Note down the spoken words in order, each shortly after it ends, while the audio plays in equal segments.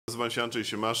nazywam się Andrzej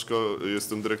Siemaszko,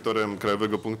 jestem dyrektorem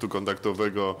Krajowego Punktu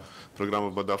Kontaktowego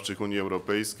Programów Badawczych Unii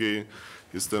Europejskiej.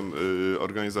 Jestem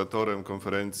organizatorem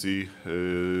konferencji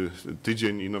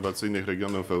Tydzień Innowacyjnych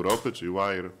Regionów Europy, czyli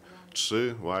WIRE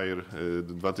 3, WIRE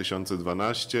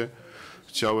 2012.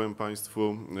 Chciałem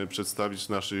Państwu przedstawić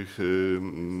naszych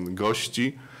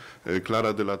gości.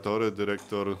 Clara de la Torre,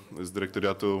 dyrektor z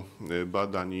Dyrektoriatu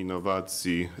Badań i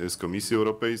Innowacji z Komisji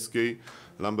Europejskiej,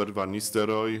 Lambert van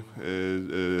Nistelrooy,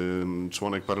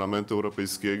 członek Parlamentu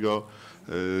Europejskiego,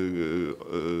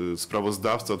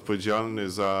 sprawozdawca odpowiedzialny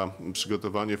za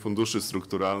przygotowanie funduszy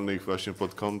strukturalnych właśnie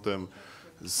pod kątem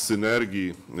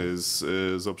synergii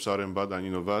z obszarem badań i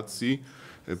innowacji,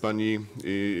 pani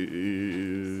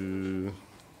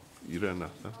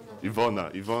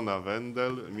Iwona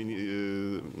Wendel,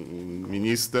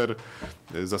 minister,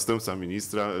 zastępca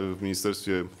ministra w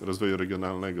Ministerstwie Rozwoju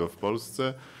Regionalnego w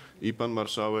Polsce i pan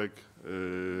marszałek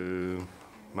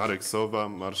Marek Sowa,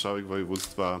 marszałek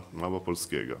województwa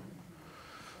małopolskiego.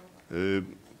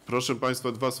 Proszę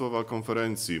Państwa, 2 słowa o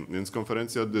konferencji. Więc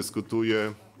konferencja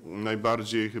dyskutuje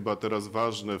najbardziej chyba teraz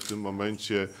ważne w tym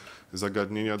momencie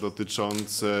zagadnienia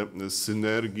dotyczące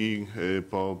synergii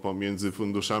pomiędzy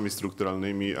funduszami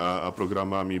strukturalnymi a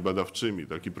programami badawczymi.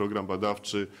 Taki program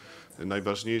badawczy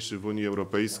najważniejszy w Unii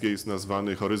Europejskiej jest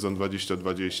nazwany Horyzont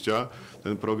 2020.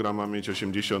 Ten program ma mieć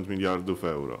 80 miliardów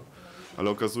euro. Ale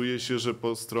okazuje się, że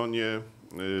po stronie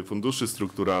funduszy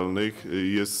strukturalnych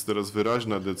jest teraz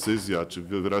wyraźna decyzja, czy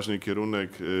wyraźny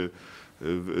kierunek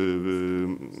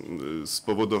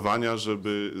spowodowania,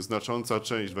 żeby znacząca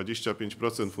część,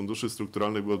 25% funduszy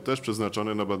strukturalnych było też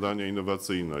przeznaczone na badania i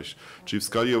innowacyjność. Czyli w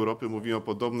skali Europy mówimy o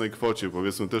podobnej kwocie,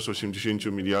 powiedzmy też 80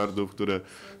 miliardów, które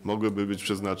mogłyby być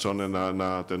przeznaczone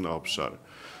na ten obszar.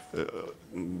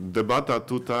 Debata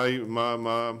tutaj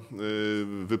ma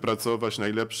wypracować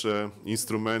najlepsze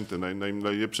instrumenty,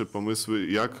 najlepsze pomysły,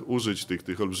 jak użyć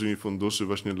tych olbrzymich funduszy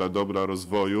właśnie dla dobra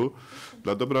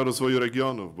rozwoju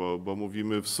regionów, bo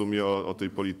mówimy w sumie o tej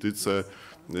polityce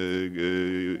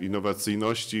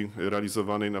innowacyjności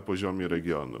realizowanej na poziomie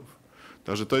regionów.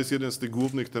 Także to jest jeden z tych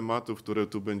głównych tematów, które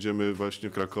tu będziemy właśnie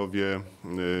w Krakowie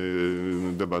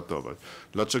debatować.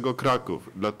 Dlaczego Kraków?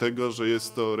 Dlatego, że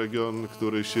jest to region,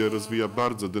 który się rozwija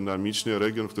bardzo dynamicznie,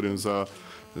 region, w którym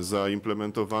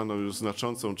zaimplementowano już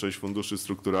znaczącą część funduszy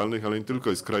strukturalnych, ale nie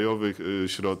tylko z krajowych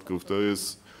środków. To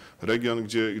jest region,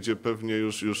 gdzie pewnie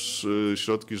już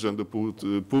środki rzędu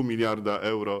pół miliarda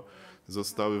euro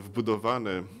zostały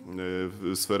wbudowane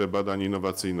w sferę badań i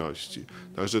innowacyjności.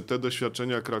 Także te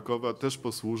doświadczenia Krakowa też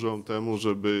posłużą temu,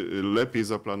 żeby lepiej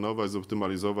zaplanować,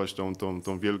 zoptymalizować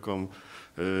tą wielką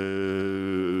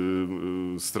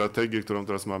strategię, którą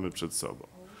teraz mamy przed sobą.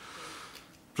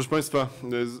 Proszę Państwa,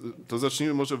 to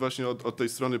zacznijmy może właśnie od tej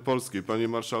strony polskiej. Panie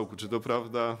Marszałku, czy to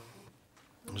prawda,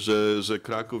 że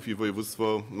Kraków i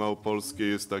województwo małopolskie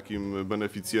jest takim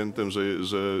beneficjentem, że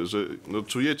no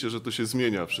czujecie, że to się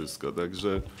zmienia wszystko,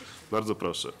 także bardzo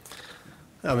proszę.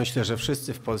 Ja myślę, że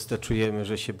wszyscy w Polsce czujemy,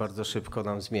 że się bardzo szybko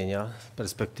nam zmienia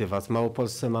perspektywa. W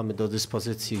Małopolsce mamy do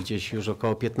dyspozycji gdzieś już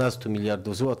około 15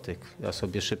 miliardów złotych. Ja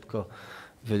sobie szybko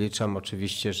wyliczam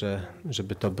oczywiście, że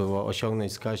żeby to było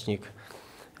osiągnąć wskaźnik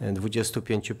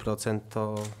 25%,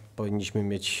 to powinniśmy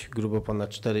mieć grubo ponad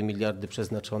 4 miliardy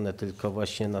przeznaczone tylko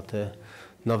właśnie na te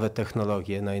nowe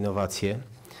technologie, na innowacje.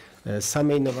 Z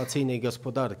samej innowacyjnej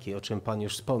gospodarki, o czym Pan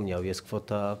już wspomniał, jest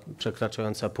kwota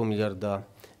przekraczająca pół miliarda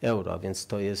euro, więc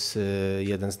to jest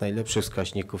jeden z najlepszych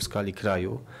wskaźników w skali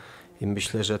kraju. I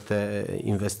myślę, że te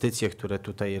inwestycje, które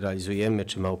tutaj realizujemy,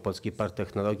 czy Małopolski Park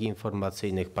Technologii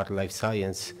Informacyjnych, Park Life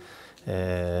Science,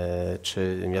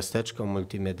 czy miasteczko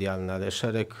multimedialne, ale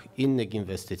szereg innych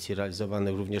inwestycji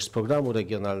realizowanych również z programu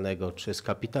regionalnego, czy z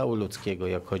kapitału ludzkiego,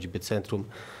 jak choćby Centrum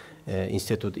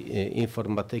Instytut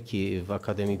Informatyki w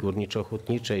Akademii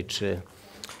Górniczo-Hutniczej, czy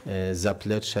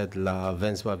zaplecze dla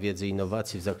węzła wiedzy i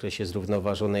innowacji w zakresie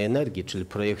zrównoważonej energii, czyli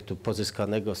projektu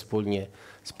pozyskanego wspólnie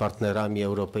z partnerami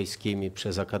europejskimi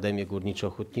przez Akademię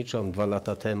Górniczo-Hutniczą 2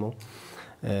 lata temu,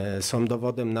 są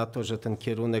dowodem na to, że ten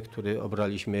kierunek, który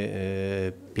obraliśmy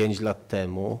 5 lat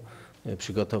temu,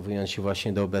 przygotowując się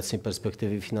właśnie do obecnej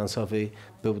perspektywy finansowej,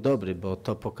 był dobry, bo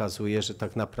to pokazuje, że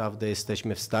tak naprawdę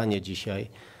jesteśmy w stanie dzisiaj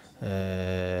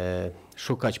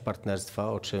szukać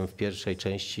partnerstwa, o czym w pierwszej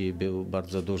części był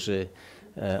bardzo duży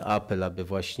apel, aby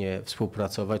właśnie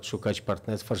współpracować, szukać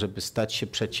partnerstwa, żeby stać się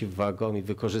przeciwwagą i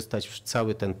wykorzystać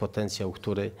cały ten potencjał,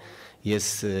 który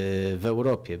jest w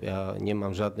Europie. Ja nie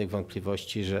mam żadnych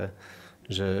wątpliwości,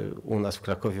 że u nas w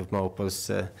Krakowie, w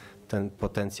Małopolsce ten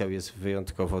potencjał jest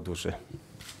wyjątkowo duży.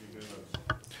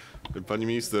 Pani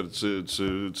minister,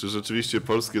 czy rzeczywiście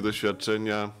polskie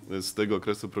doświadczenia z tego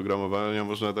okresu programowania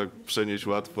można tak przenieść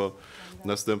łatwo w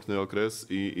następny okres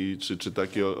i czy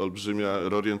taka olbrzymia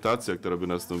reorientacja, która by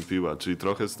nastąpiła, czyli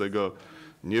trochę z tego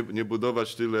nie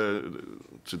budować tyle,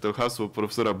 czy to hasło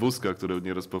profesora Buzka, które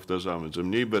nieraz powtarzamy, że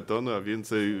mniej betonu, a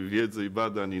więcej wiedzy i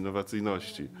badań,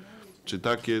 innowacyjności. Czy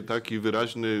taki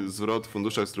wyraźny zwrot w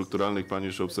funduszach strukturalnych Pani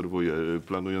już obserwuje,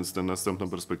 planując tę następną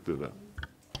perspektywę?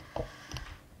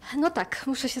 No tak,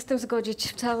 muszę się z tym zgodzić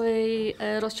w całej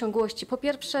rozciągłości. Po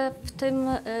pierwsze,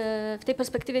 w tej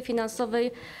perspektywie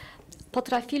finansowej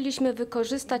potrafiliśmy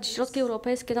wykorzystać środki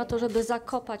europejskie na to, żeby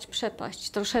zakopać przepaść,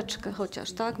 troszeczkę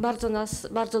chociaż, tak?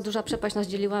 Bardzo duża przepaść nas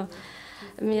dzieliła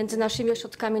między naszymi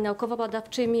ośrodkami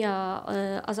naukowo-badawczymi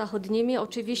a zachodnimi.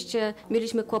 Oczywiście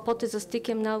mieliśmy kłopoty ze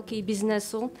stykiem nauki i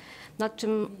biznesu, nad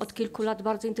czym od kilku lat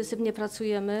bardzo intensywnie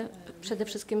pracujemy, przede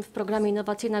wszystkim w programie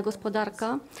Innowacyjna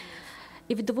Gospodarka.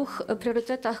 I w dwóch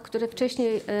priorytetach, które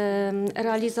wcześniej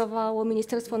realizowało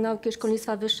Ministerstwo Nauki i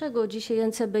Szkolnictwa Wyższego, dzisiaj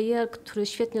NCBR, który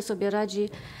świetnie sobie radzi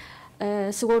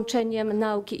z łączeniem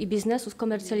nauki i biznesu, z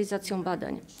komercjalizacją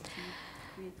badań.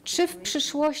 Czy w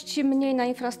przyszłości mniej na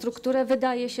infrastrukturę?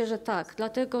 Wydaje się, że tak,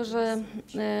 dlatego że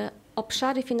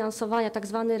obszary finansowania, tak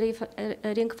zwane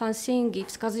ringfencingi,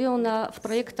 wskazują w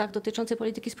projektach dotyczących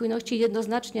polityki spójności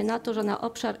jednoznacznie na to, że na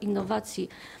obszar innowacji,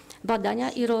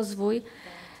 badania i rozwój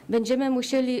będziemy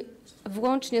musieli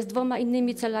włącznie z dwoma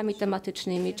innymi celami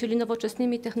tematycznymi, czyli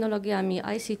nowoczesnymi technologiami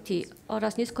ICT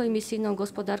oraz niskoemisyjną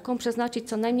gospodarką, przeznaczyć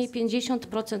co najmniej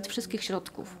 50% wszystkich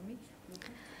środków.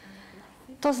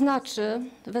 To znaczy,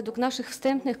 według naszych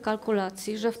wstępnych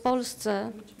kalkulacji, że w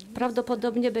Polsce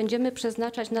prawdopodobnie będziemy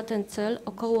przeznaczać na ten cel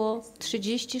około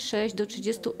 36 do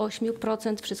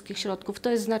 38% wszystkich środków. To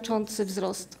jest znaczący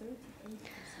wzrost.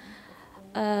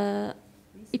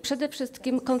 I przede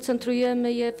wszystkim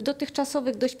koncentrujemy je w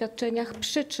dotychczasowych doświadczeniach,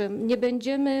 przy czym nie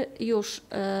będziemy już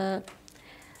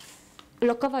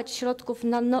lokować środków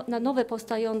na nowe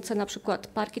powstające, na przykład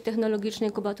parki technologiczne,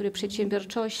 inkubatory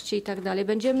przedsiębiorczości i tak dalej.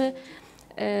 Będziemy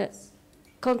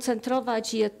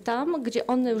koncentrować je tam, gdzie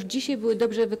one już dzisiaj były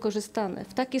dobrze wykorzystane,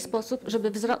 w taki sposób,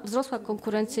 żeby wzrosła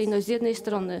konkurencyjność z jednej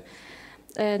strony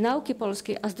nauki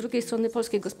polskiej, a z drugiej strony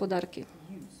polskiej gospodarki.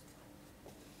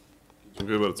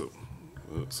 Dziękuję bardzo.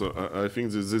 So I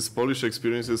think these Polish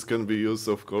experiences can be used,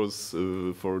 of course,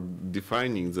 for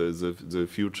defining the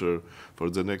future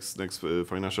for the next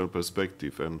financial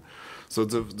perspective. And so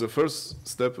the first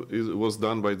step was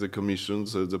done by the Commission.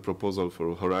 The proposal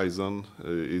for Horizon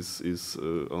is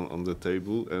on the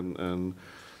table, and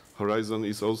Horizon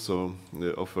is also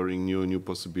offering new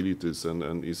possibilities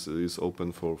and is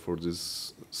open for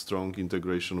this strong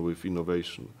integration with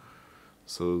innovation.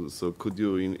 So could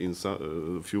you, in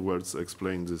a few words,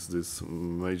 explain this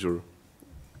major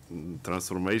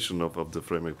transformation of the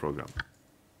framework program?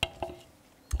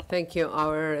 Thank you.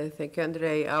 Thank you,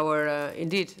 Andrei.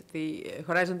 Indeed, the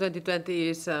Horizon 2020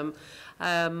 is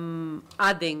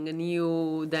adding a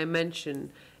new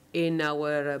dimension in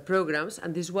our programs,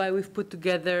 and this is why we've put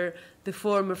together the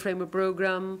former framework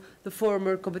program, the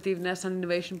former competitiveness and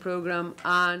innovation program,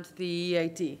 and the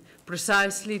EIT,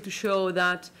 precisely to show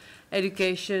that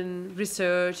education,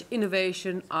 research,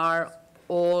 innovation are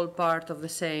all part of the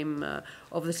same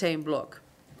block.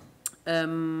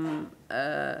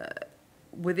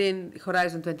 Within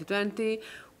Horizon 2020,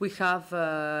 we have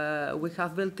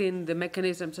built in the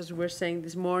mechanisms, as we were saying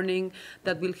this morning,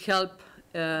 that will help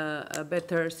a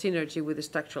better synergy with the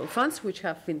structural funds, which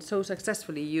have been so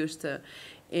successfully used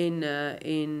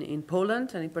in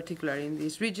Poland, and in particular in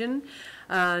this region.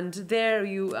 And there,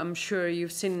 I'm sure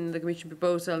you've seen the Commission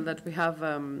proposal that we have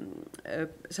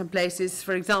some places,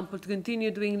 for example, to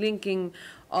continue doing linking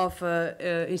of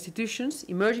institutions,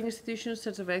 emerging institutions,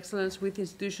 centers of excellence, with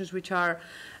institutions which are,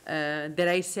 dare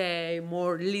I say,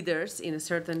 more leaders in a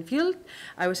certain field.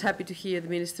 I was happy to hear the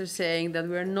Minister saying that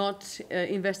we are not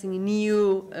investing in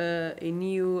new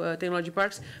technology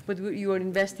parks, but you are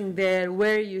investing there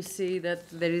where you see that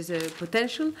there is a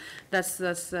potential.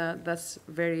 That's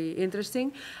very interesting.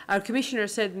 Our Commissioner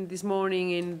said this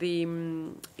morning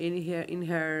in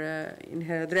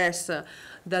her address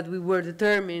that we were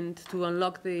determined to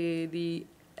unlock the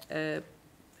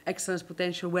excellence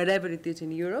potential wherever it is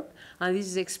in Europe, and this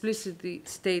is explicitly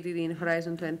stated in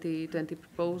Horizon 2020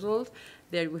 proposals.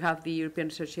 There we have the European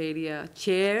Research Area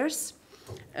chairs,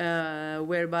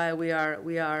 whereby we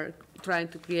are trying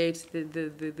to create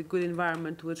the good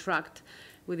environment to attract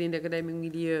within the academic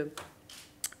milieu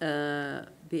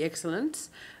the excellence.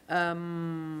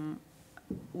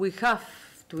 We have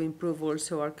to improve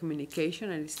also our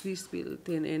communication, and it's this built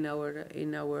in our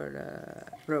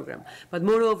program. But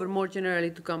moreover, more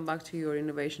generally, to come back to your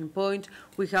innovation point,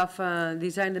 we have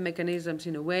designed the mechanisms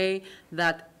in a way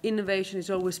that innovation is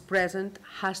always present,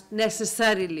 has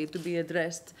necessarily to be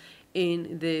addressed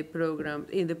in the program,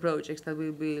 in the projects that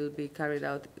will be carried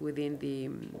out within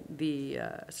the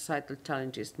societal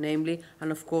challenges, namely,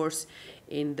 and of course,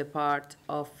 in the part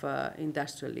of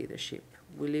industrial leadership.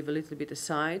 We leave a little bit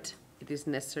aside. It is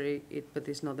necessary, but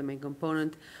it's not the main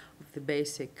component of the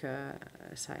basic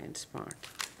science part.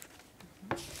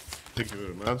 Thank you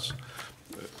very much.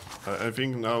 I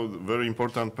think now very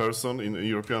important person in the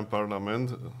European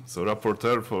Parliament, so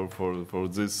rapporteur for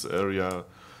this area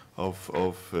of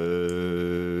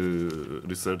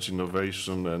research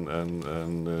innovation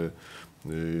and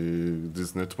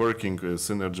this networking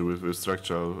synergy with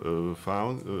structural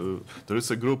fund. There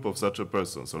is a group of such a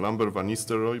person, so Lambert van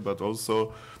Nistelrooy, but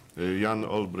also Jan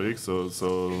Olbrycht,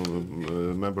 so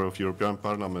member of European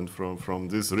Parliament from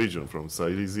this region, from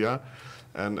Silesia.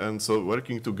 And so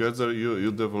working together,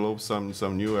 you develop some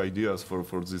new ideas for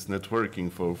this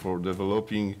networking, for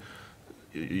developing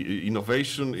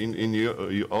innovation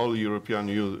in all European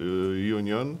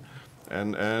Union,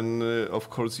 and of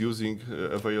course using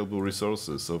available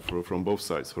resources so from both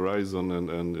sides, Horizon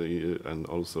and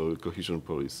also cohesion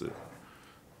policy.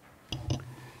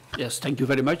 Yes, thank you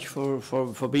very much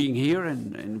for being here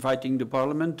and inviting the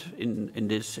Parliament in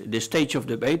this stage of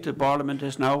debate. The Parliament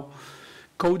has now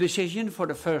co-decision for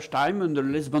the first time under the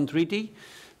Lisbon Treaty,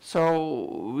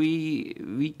 so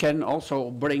we can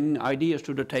also bring ideas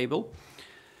to the table.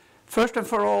 First and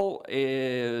for all,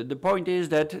 the point is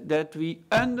that we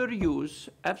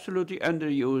absolutely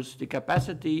underuse the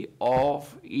capacity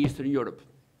of Eastern Europe.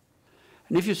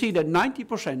 And if you see that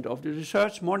 90% of the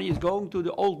research money is going to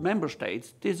the old member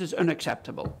states, this is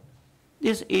unacceptable.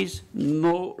 This is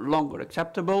no longer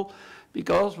acceptable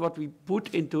because what we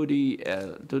put into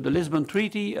to the Lisbon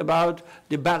Treaty about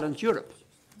the balanced Europe.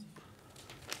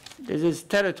 This is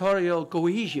territorial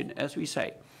cohesion, as we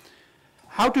say.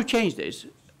 How to change this?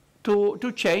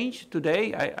 To change,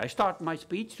 today I start my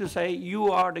speech to say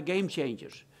you are the game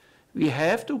changers. We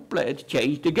have to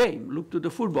change the game. Look to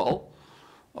the football.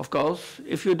 Of course,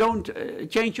 if you don't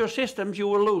change your systems, you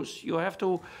will lose. You have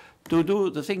to do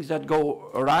the things that go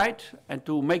right and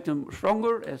to make them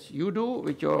stronger, as you do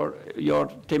with your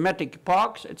thematic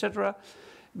parks, etc.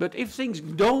 But if things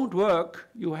don't work,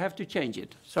 you have to change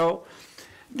it. So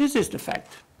this is the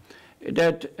fact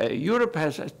that Europe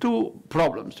has two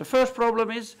problems. The first problem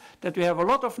is that we have a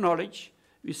lot of knowledge,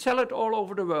 we sell it all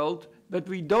over the world, but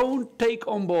we don't take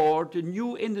on board the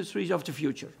new industries of the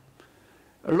future.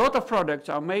 A lot of products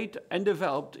are made and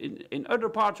developed in other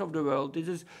parts of the world. This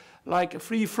is like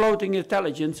free-floating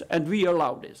intelligence, and we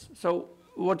allow this. So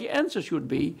what the answer should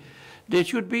be, there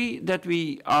should be that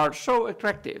we are so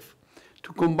attractive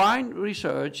to combine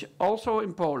research, also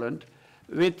in Poland,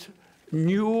 with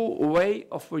new way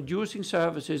of producing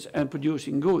services and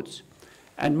producing goods.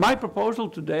 And my proposal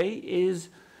today is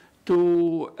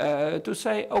to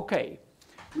say, okay,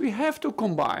 we have to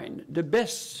combine the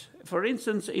best, for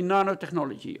instance, in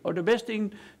nanotechnology, or the best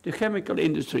in the chemical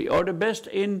industry, or the best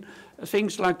in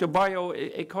things like the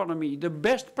bioeconomy, the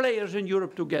best players in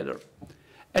Europe together.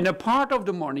 And a part of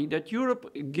the money that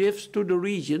Europe gives to the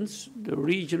regions, the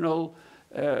regional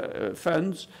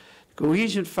funds,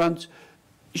 cohesion funds,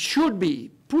 should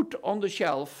be put on the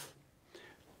shelf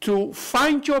to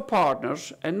find your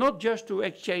partners and not just to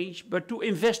exchange, but to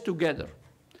invest together.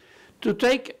 To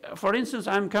take, for instance,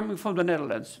 I'm coming from the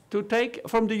Netherlands, to take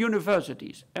from the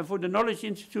universities and for the knowledge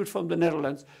institutes from the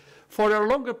Netherlands, for a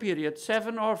longer period,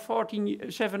 7 or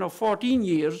 14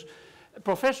 years,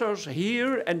 professors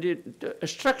here and the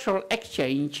structural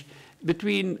exchange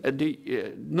between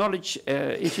the knowledge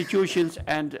institutions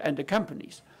and the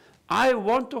companies. I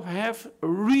want to have a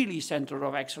really center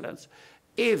of excellence.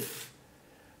 If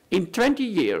in 20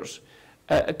 years,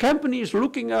 a company is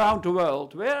looking around the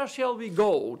world, where shall we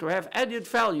go to have added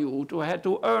value,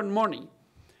 to earn money?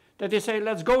 That they say,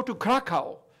 let's go to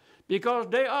Krakow, because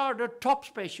they are the top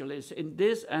specialists in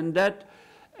this and that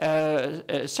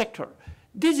sector.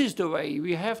 This is the way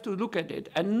we have to look at it,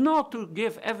 and not to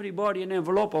give everybody an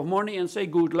envelope of money and say,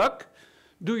 good luck,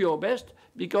 do your best,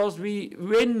 because we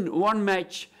win one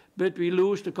match, but we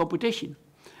lose the competition.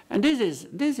 And this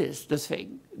is the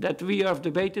thing that we have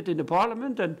debated in the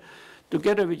Parliament, and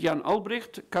together with Jan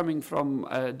Olbrycht, coming from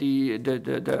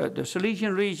the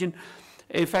Silesian region,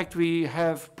 in fact, we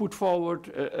have put forward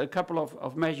a couple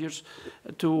of measures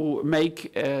to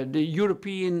make the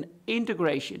European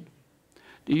integration,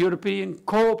 the European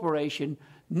cooperation,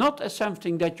 not as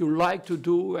something that you like to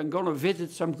do and going to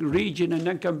visit some region and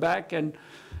then come back and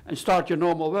start your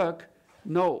normal work.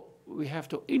 No, we have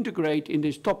to integrate in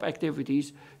these top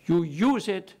activities. You use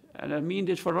it, and I mean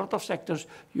this for a lot of sectors,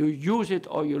 you use it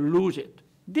or you lose it.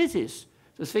 This is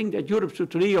the thing that Europe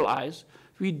should realize.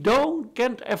 We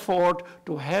can't afford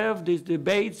to have these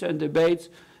debates and debates.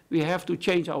 We have to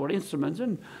change our instruments,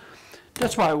 and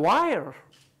that's why WIRE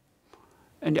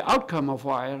and the outcome of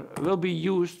WIRE will be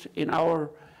used in our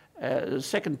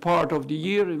second part of the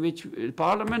year, in which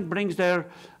Parliament brings their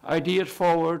ideas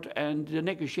forward, and the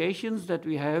negotiations that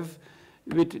we have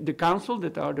with the Council,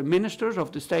 that are the ministers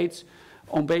of the states,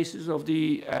 on basis of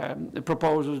the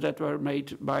proposals that were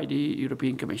made by the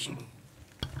European Commission.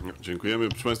 Dziękujemy.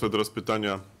 Proszę Państwa, teraz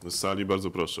pytania z sali.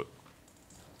 Bardzo proszę.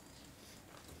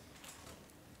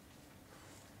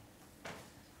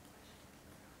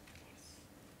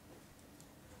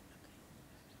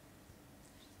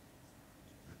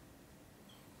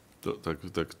 To,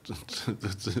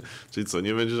 czyli co,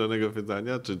 nie będzie żadnego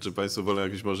pytania? Czy Państwo wolą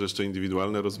jakieś może jeszcze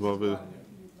indywidualne rozmowy?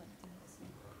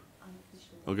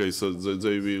 Okay, so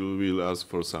they will ask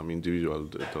for some individual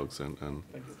talks and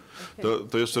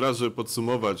to jeszcze raz, żeby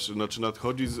podsumować, znaczy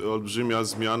nadchodzi olbrzymia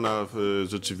zmiana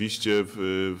rzeczywiście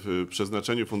w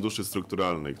przeznaczeniu funduszy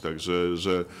strukturalnych, także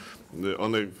że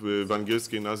one w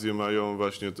angielskiej nazwie mają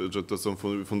właśnie, że to są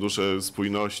fundusze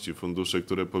spójności, fundusze,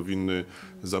 które powinny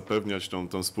zapewniać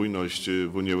tą spójność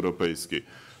w Unii Europejskiej.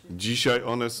 Dzisiaj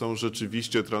one są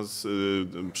rzeczywiście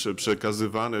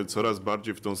przekazywane coraz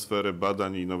bardziej w tą sferę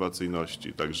badań i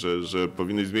innowacyjności, także że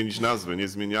powinny zmienić nazwę, nie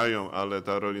zmieniają, ale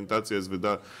ta orientacja jest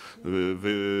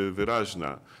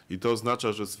wyraźna i to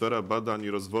oznacza, że sfera badań i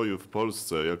rozwoju w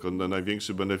Polsce jako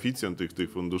największy beneficjent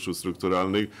tych funduszy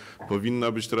strukturalnych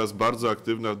powinna być teraz bardzo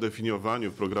aktywna w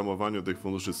definiowaniu, w programowaniu tych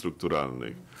funduszy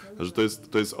strukturalnych. Że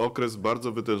to jest okres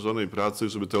bardzo wytężonej pracy,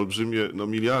 żeby te olbrzymie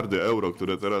miliardy euro,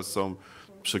 które teraz są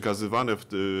przekazywane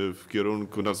w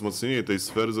kierunku na wzmocnienie tej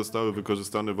sfery, zostały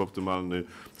wykorzystane w optymalny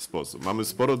sposób. Mamy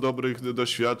sporo dobrych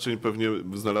doświadczeń, pewnie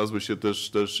znalazły się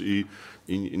też i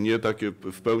nie takie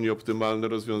w pełni optymalne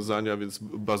rozwiązania, więc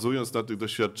bazując na tych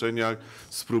doświadczeniach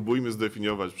spróbujmy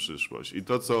zdefiniować przyszłość. I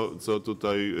to, co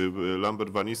tutaj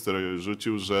Lambert van Nistelrooy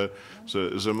rzucił,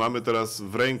 że mamy teraz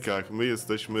w rękach, my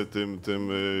jesteśmy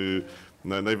tym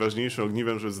najważniejszym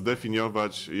ogniwem, żeby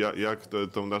zdefiniować, jak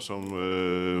tą naszą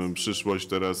przyszłość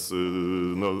teraz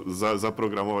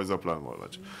zaprogramować,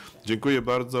 zaplanować. Dziękuję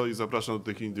bardzo i zapraszam do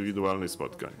tych indywidualnych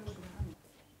spotkań.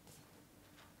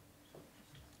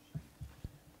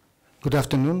 Good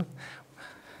afternoon.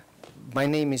 My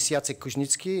name is Jacek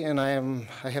Kuznicki, and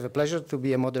I have a pleasure to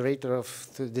be a moderator of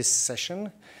this session.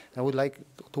 I would like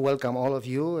to welcome all of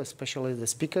you, especially the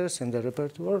speakers and the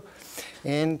rapporteur,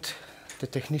 and the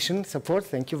technician support.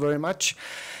 Thank you very much.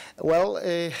 Well,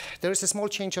 there is a small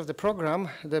change of the program.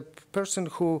 The person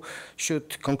who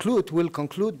should conclude will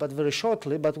conclude, but very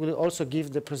shortly, but will also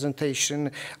give the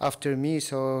presentation after me.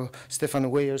 So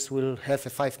Stefan Weiers will have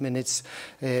 5 minutes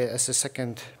as a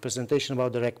second presentation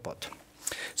about the REGPOT.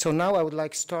 So now I would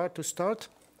like to start.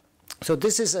 So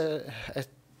this is a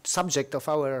subject of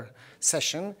our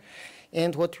session.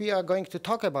 And what we are going to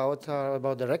talk about are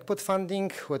about the REGPOT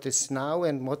funding, what is now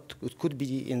and what it could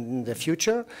be in the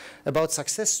future, about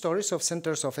success stories of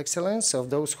centers of excellence, of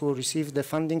those who receive the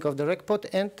funding of the REGPOT,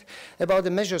 and about the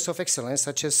measures of excellence,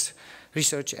 such as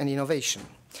research and innovation.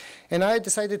 And I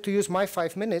decided to use my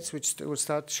 5 minutes, which will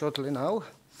start shortly now,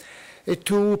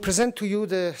 to present to you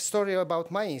the story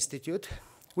about my institute,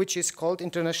 which is called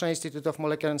International Institute of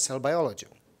Molecular and Cell Biology.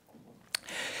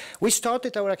 We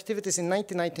started our activities in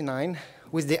 1999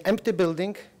 with the empty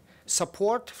building,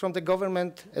 support from the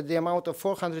government at the amount of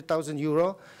 400,000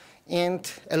 euro,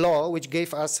 and a law which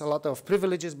gave us a lot of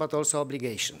privileges but also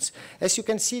obligations. As you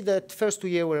can see, the first 2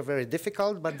 years were very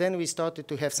difficult, but then we started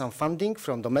to have some funding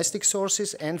from domestic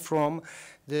sources and from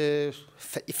the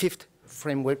 5th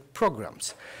framework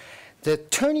programs. The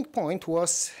turning point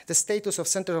was the status of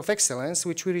Center of Excellence,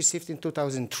 which we received in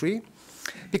 2003,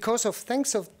 because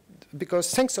thanks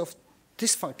of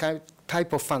this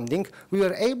type of funding, we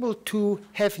were able to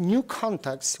have new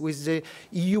contacts with the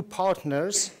EU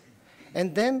partners,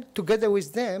 and then together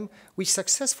with them, we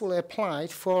successfully applied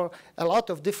for a lot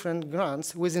of different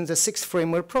grants within the 6th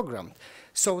framework program.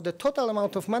 So the total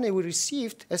amount of money we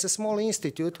received as a small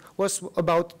institute was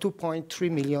about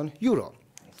 2.3 million euro.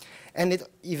 And it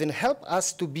even helped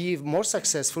us to be more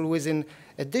successful within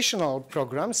additional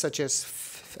programs such as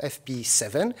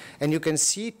FP7, and you can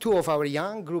see 2 of our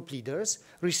young group leaders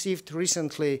received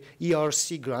recently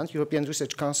ERC grant, European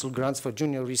Research Council grants for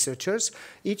junior researchers,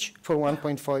 each for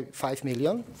 1.5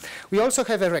 million. We also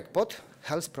have a REGPOT,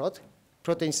 HealthProt,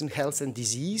 proteins in health and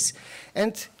disease.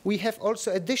 And we have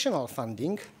also additional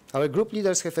funding. Our group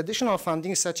leaders have additional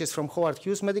funding, such as from Howard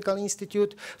Hughes Medical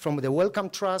Institute, from the Wellcome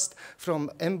Trust, from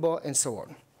EMBO, and so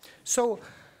on. So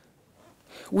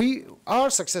we are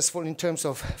successful in terms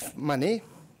of money,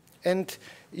 and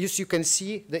as you can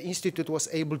see, the institute was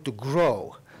able to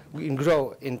grow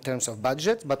in terms of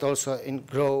budget, but also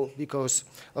grow because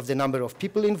of the number of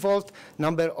people involved,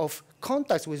 number of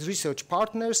contacts with research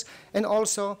partners, and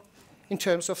also in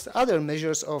terms of the other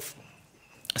measures of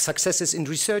successes in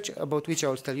research, about which I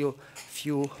will tell you a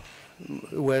few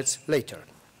words later.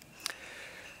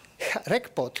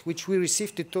 REGPOT, which we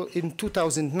received in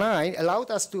 2009,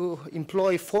 allowed us to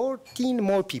employ 14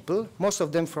 more people. Most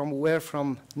of them were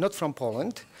not from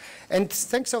Poland. And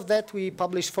thanks of that, we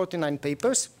published 49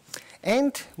 papers.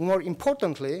 And more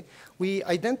importantly, we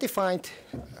identified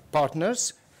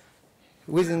partners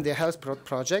within the health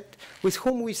project with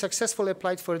whom we successfully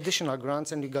applied for additional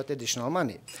grants, and we got additional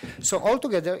money. So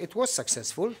altogether, it was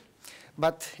successful.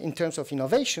 But in terms of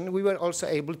innovation, we were also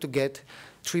able to get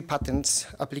 3 patents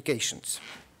applications.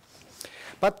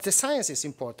 But the science is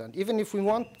important. Even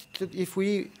if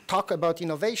we talk about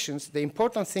innovations, the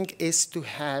important thing is to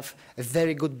have a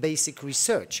very good basic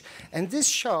research. And this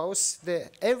shows the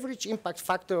average impact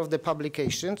factor of the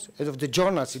publications, of the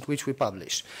journals in which we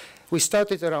publish. We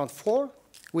started around 4.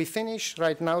 We finish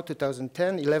right now,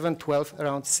 2010, 11, 12,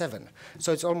 around 7.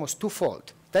 So it's almost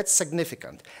twofold. That's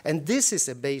significant. And this is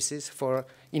a basis for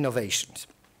innovations.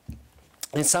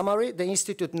 In summary, the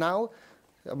Institute now,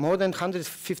 more than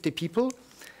 150 people,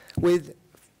 with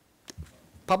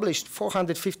published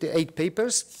 458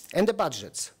 papers, and the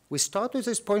budgets. We started with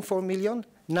this 0.4 million.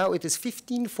 Now it is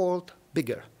 15-fold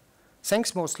bigger,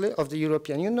 thanks mostly of the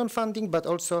European Union funding, but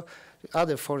also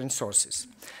other foreign sources.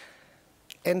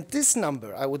 And this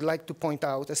number, I would like to point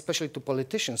out, especially to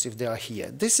politicians if they are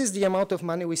here. This is the amount of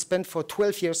money we spent for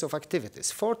 12 years of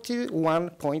activities,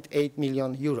 41.8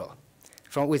 million euro.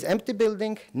 With empty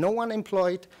building, no one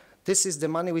employed, this is the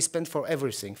money we spent for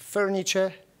everything: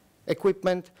 furniture,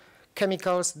 equipment,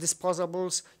 chemicals,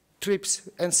 disposables, trips,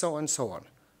 and so on and so on.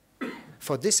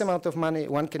 For this amount of money,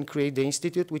 one can create the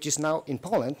institute, which is now in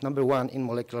Poland, #1 in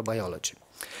molecular biology.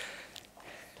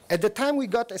 At the time we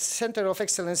got a Center of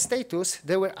Excellence status,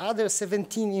 there were other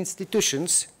 17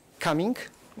 institutions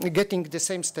getting the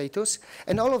same status,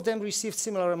 and all of them received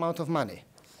similar amount of money,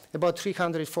 about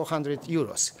 300, 400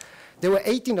 euros. There were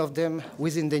 18 of them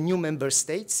within the new member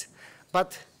states,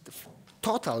 but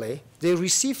totally they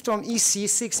received from EC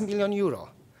 6 million euro.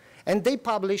 And they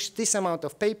published this amount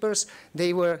of papers.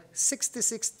 They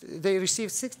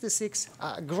received 66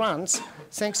 grants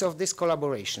thanks of this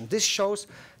collaboration. This shows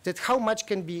that how much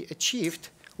can be achieved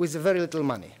with very little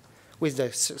money, with the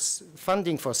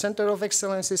funding for Center of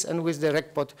Excellences and with the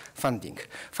REGPOT funding.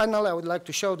 Finally, I would like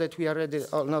to show that we are ready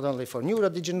not only for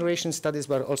neurodegeneration studies,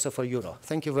 but also for Euro.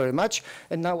 Thank you very much.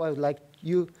 And now I would like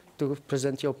you to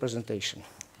present your presentation.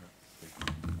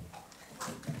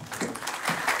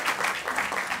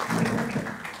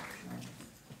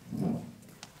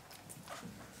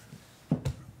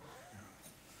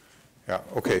 Yeah,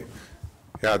 okay.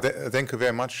 Yeah, thank you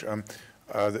very much.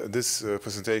 This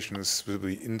presentation will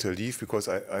be interleaved because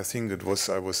I think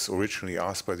I was originally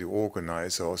asked by the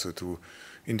organizer also to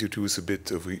introduce a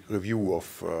bit of review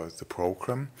of the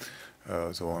program.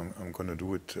 So I'm going to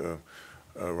do it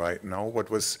right now. What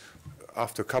was,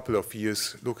 after a couple of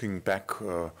years looking back,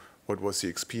 what was the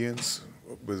experience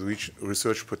with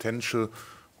research potential?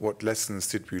 What lessons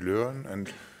did we learn?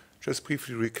 And just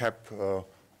briefly recap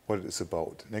what it is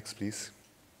about. Next, please.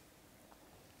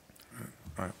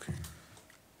 Okay.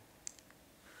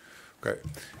 Okay.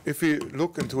 If we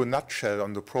look into a nutshell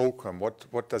on the program,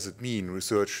 what does it mean,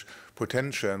 research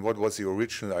potential, and what was the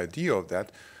original idea of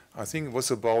that? I think it was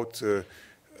about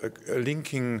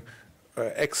linking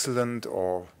excellent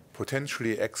or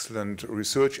potentially excellent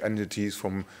research entities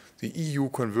from the EU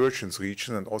convergence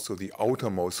region and also the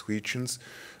outermost regions,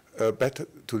 better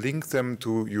to link them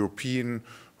to European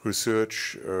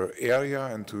research area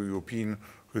and to European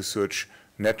research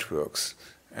networks.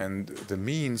 And the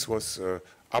means was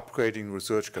upgrading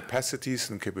research capacities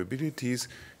and capabilities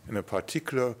in a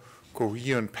particular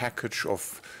coherent package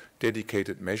of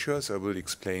dedicated measures. I will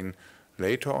explain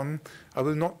later on. I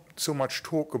will not so much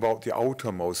talk about the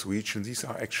outermost region. These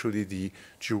are actually the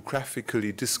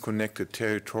geographically disconnected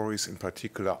territories, in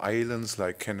particular islands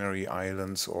like Canary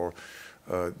Islands or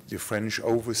the French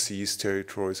overseas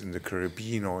territories in the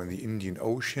Caribbean or in the Indian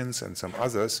Oceans and some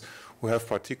others who have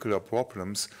particular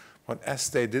problems. But as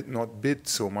they did not bid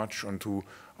so much onto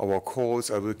our calls,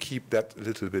 I will keep that a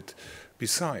little bit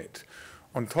beside.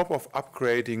 On top of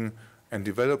upgrading and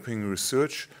developing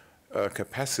research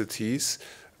capacities,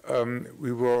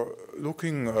 we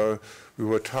were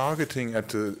targeting at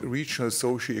the regional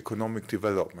socio-economic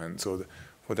development. So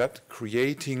for that,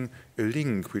 creating a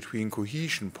link between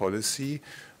cohesion policy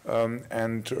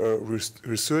and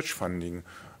research funding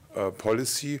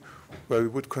policy, where we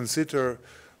would consider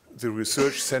the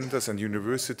research centers and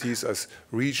universities as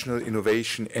regional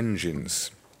innovation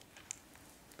engines.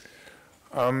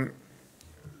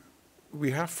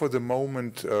 We have for the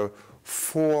moment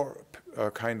 4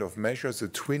 kind of measures: the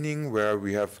twinning, where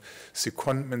we have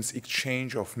secondments,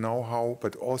 exchange of know-how,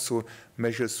 but also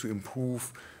measures to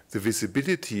improve the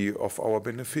visibility of our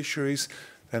beneficiaries.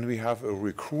 Then we have a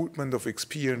recruitment of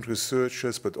experienced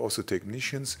researchers, but also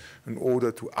technicians, in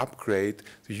order to upgrade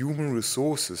the human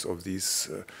resources of these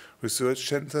research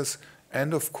centers,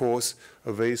 and of course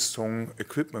a very strong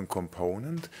equipment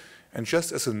component. And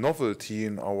just as a novelty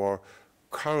in our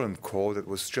current call that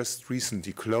was just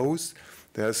recently closed,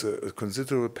 there's a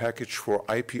considerable package for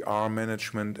IPR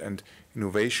management and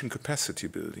innovation capacity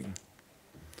building.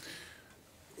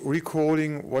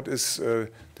 Recalling what is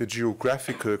the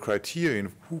geographical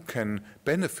criterion, who can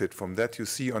benefit from that, you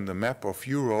see on the map of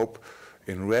Europe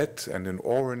in red and in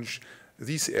orange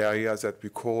these areas that we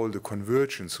call the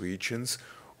convergence regions,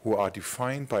 who are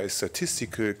defined by a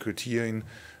statistical criterion,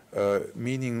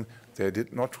 meaning they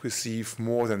did not receive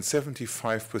more than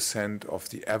 75% of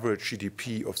the average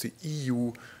GDP of the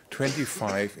EU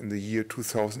 25 in the year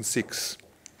 2006.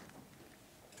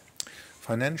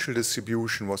 Financial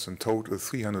distribution was in total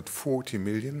 340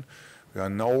 million. We are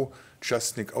now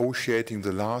just negotiating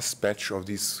the last batch of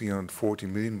these 340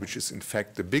 million, which is in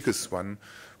fact the biggest one,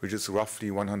 which is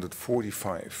roughly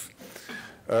 145.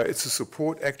 It's a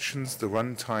support actions. The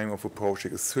runtime of a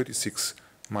project is 36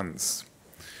 months.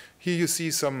 Here you see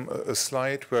a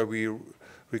slide where we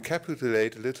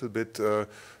recapitulate a little bit the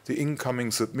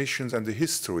incoming submissions and the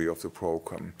history of the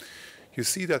program. You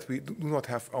see that we do not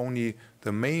have only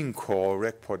the main core,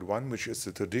 REGPOT 1, which is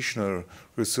the traditional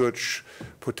research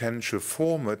potential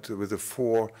format with the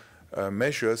 4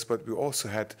 measures, but we also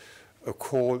had a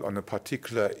call on a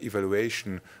particular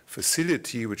evaluation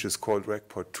facility, which is called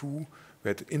REGPOT 2. We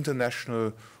had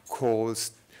international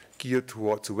calls geared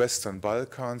towards the Western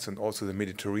Balkans and also the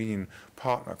Mediterranean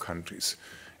partner countries.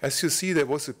 As you see, there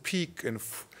was a peak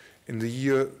in the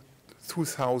year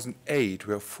 2008,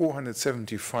 where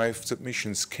 475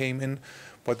 submissions came in,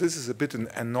 but this is a bit an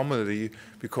anomaly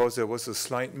because there was a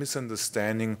slight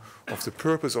misunderstanding of the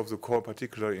purpose of the call,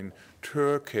 particularly in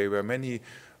Turkey, where many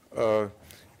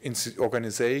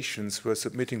organizations were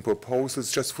submitting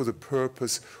proposals just for the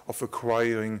purpose of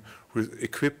acquiring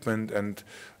equipment and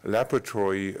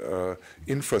laboratory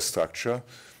infrastructure.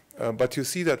 But you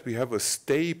see that we have a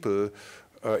stable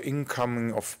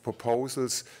incoming of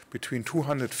proposals between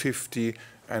 250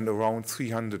 and around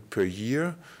 300 per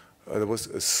year. There was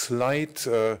a slight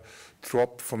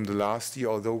drop from the last year,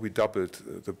 although we doubled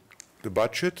the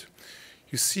budget.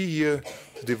 You see here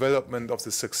the development of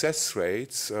the success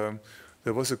rates.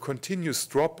 There was a continuous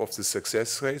drop of the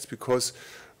success rates because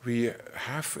we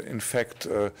have, in fact,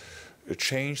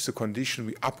 changed the condition.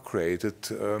 We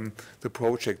upgraded the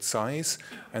project size,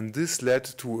 and this led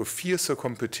to a fiercer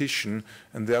competition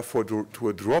and therefore to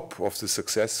a drop of the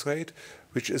success rate,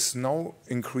 which is now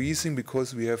increasing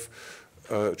because we have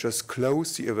just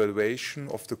closed the evaluation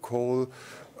of the call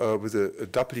with a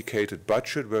duplicated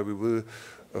budget, where we will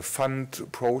fund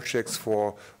projects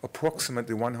for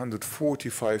approximately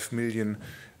 145 million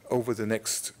over the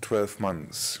next 12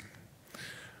 months.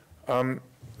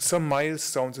 Some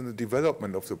milestones in the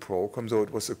development of the program, though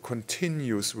it was a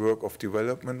continuous work of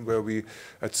development where we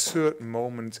at certain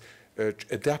moments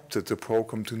adapted the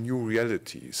program to new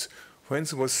realities. For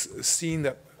instance, it was seen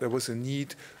that there was a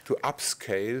need to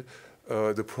upscale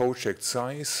the project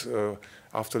size.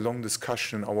 After long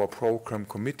discussion in our program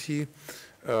committee,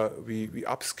 we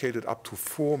upscaled it up to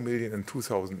 4 million in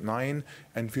 2009,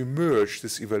 and we merged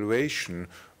this evaluation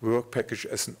work package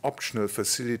as an optional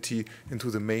facility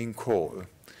into the main call.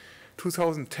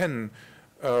 2010,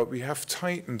 we have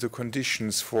tightened the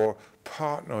conditions for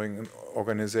partnering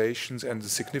organizations and the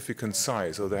significant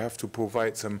size. So they have to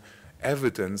provide some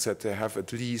evidence that they have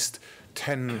at least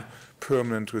 10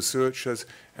 permanent researchers,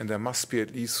 and there must be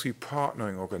at least 3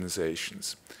 partnering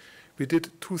organizations. We did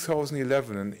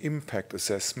 2011 an impact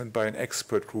assessment by an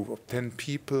expert group of 10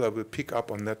 people. I will pick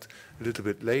up on that a little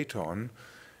bit later on.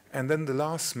 And then the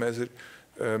last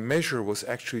measure was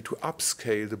actually to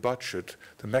upscale the budget,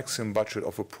 the maximum budget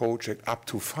of a project, up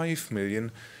to 5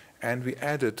 million, and we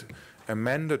added a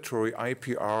mandatory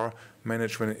IPR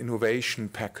management and innovation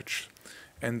package.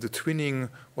 and the twinning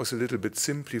was a little bit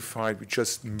simplified. We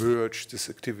just merged this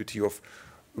activity of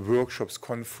workshops,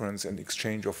 conference, and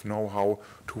exchange of know-how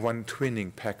to one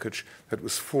twinning package that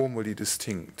was formally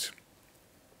distinct.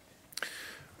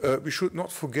 We should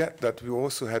not forget that we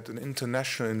also had an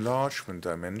international enlargement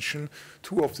dimension.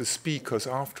 Two of the speakers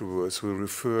afterwards will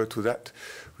refer to that.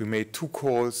 We made 2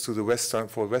 calls to the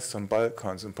Western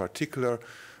Balkans in particular,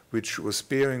 which was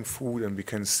bearing fruit, and we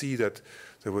can see that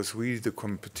there was really the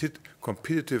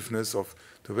competitiveness of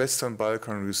the Western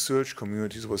Balkan research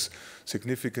communities was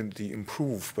significantly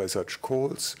improved by such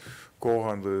calls.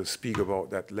 Goran will speak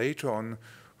about that later on.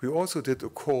 We also did a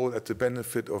call at the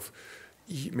benefit of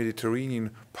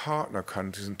Mediterranean partner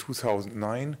countries in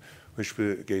 2009, which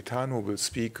Gaetano will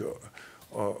speak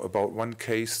about one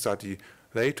case study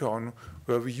later on,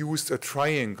 where we used a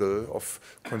triangle of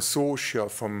consortia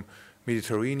from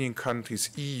Mediterranean countries,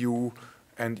 EU,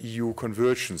 and EU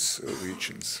convergence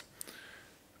regions.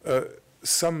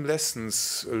 Some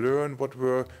lessons learned, what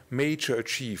were major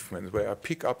achievements, where I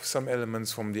pick up some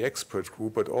elements from the expert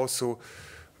group, but also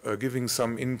giving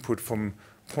some input from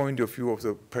point of view of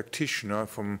the practitioner,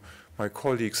 from my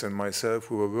colleagues and myself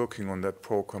who were working on that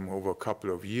program over a couple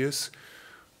of years.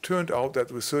 Turned out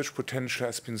that research potential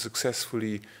has been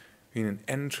successfully in an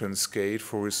entrance gate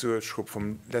for research group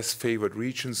from less favored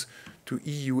regions to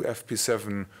EU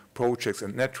FP7 projects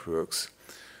and networks.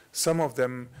 Some of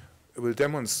them will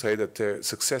demonstrate that they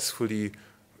successfully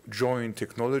joined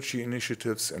technology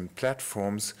initiatives and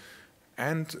platforms,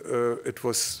 and it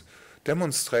was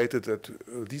demonstrated that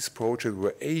these projects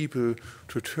were able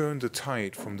to turn the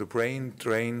tide from the brain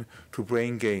drain to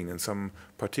brain gain in some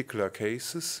particular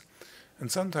cases.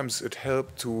 And sometimes it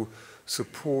helped to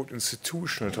support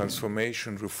institutional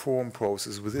transformation reform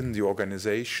process within the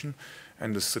organization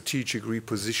and the strategic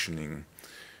repositioning.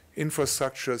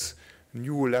 Infrastructures,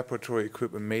 new laboratory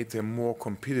equipment made them more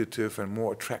competitive and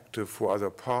more attractive for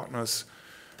other partners,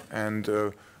 and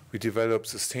we developed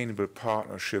sustainable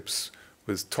partnerships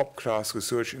with top-class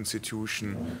research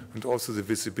institutions, and also the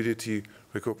visibility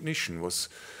recognition was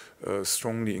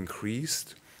strongly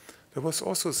increased. There was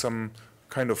also some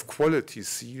kind of quality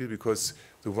seal, because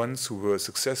the ones who were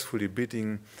successfully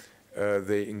bidding,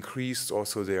 they increased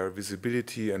also their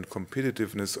visibility and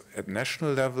competitiveness at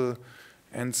national level,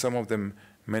 and some of them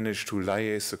managed to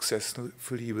liaise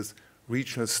successfully with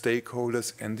regional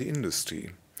stakeholders and the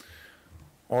industry.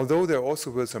 Although there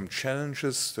also were some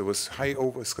challenges, there was high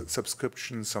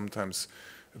oversubscription, sometimes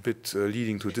a bit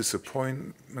leading to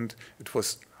disappointment. It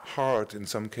was hard in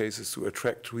some cases to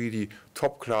attract really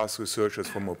top-class researchers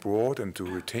from abroad and to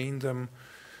retain them.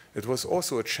 It was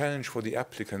also a challenge for the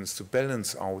applicants to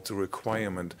balance out the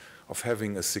requirement of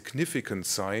having a significant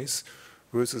size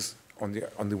versus, on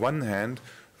the one hand,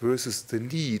 versus the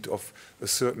need of a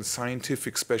certain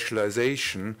scientific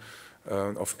specialization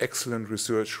of excellent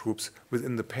research groups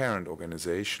within the parent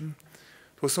organization.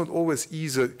 It was not always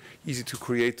easy to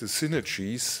create the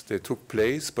synergies. They took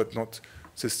place, but not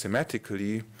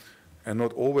systematically, and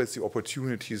not always the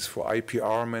opportunities for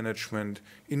IPR management,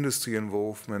 industry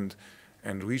involvement,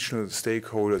 and regional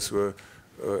stakeholders were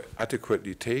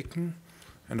adequately taken.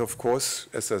 And of course,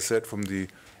 as I said, from the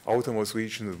outermost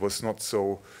region, it was not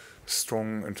so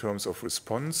strong in terms of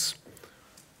response.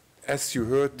 As you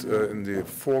heard in the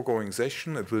foregoing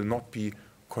session, it will not be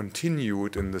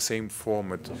continued in the same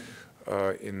format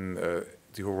in the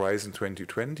Horizon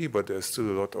 2020, but there's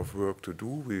still a lot of work to do.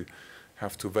 We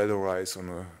have to valorize on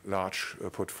a large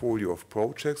portfolio of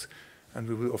projects, and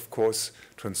we will, of course,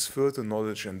 transfer the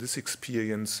knowledge and this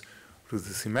experience to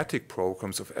the thematic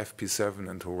programs of FP7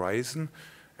 and Horizon,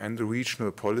 and the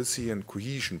regional policy and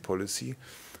cohesion policy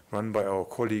run by our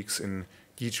colleagues in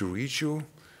DG Regio.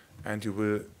 And you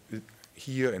will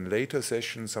hear in later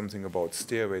sessions something about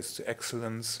stairways to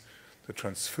excellence, the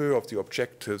transfer of the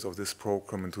objectives of this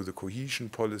program into the cohesion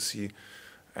policy,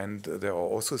 and there are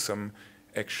also some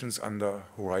actions under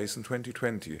Horizon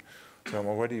 2020. So I'm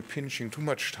already pinching too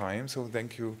much time, so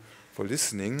thank you for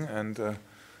listening, and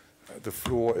the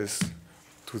floor is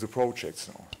to the projects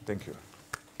now. Thank you.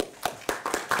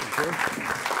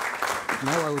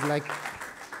 Now I would like,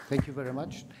 thank you very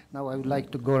much. Now I would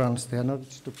like to Goran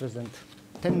Stojanovic to present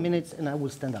 10 minutes, and I will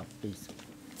stand up, please.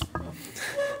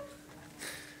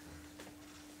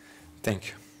 Thank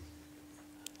you.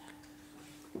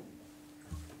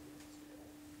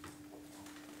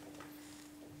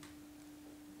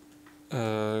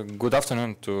 Good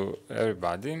afternoon to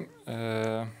everybody.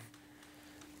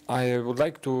 I would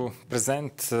like to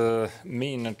present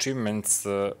main achievements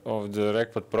of the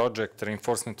REGPOT project,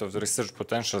 reinforcement of the research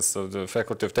potentials of the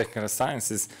Faculty of Technical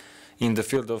Sciences in the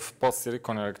field of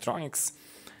post-silicon electronics.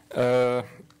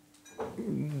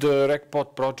 The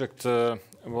REGPOT project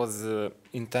was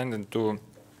intended to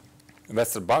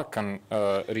Western Balkan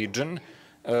region,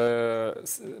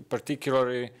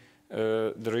 particularly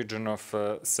the region of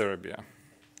Serbia.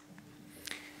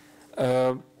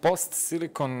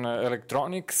 Post-silicon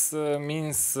electronics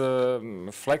means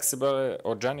flexible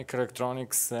organic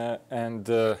electronics and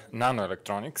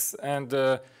nanoelectronics. And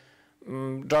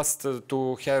just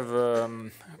to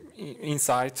have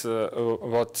insight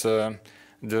what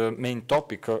the main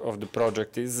topic of the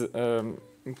project is,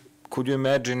 could you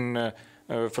imagine,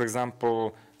 for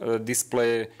example, a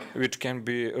display which can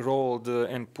be rolled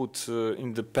and put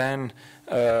in the pen,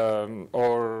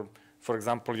 or for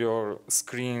example, your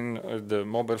screen, the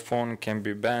mobile phone can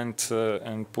be bent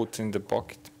and put in the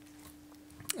pocket.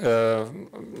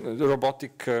 The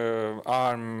robotic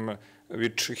arm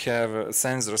which have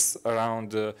sensors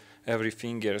around every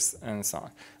fingers and so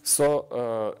on.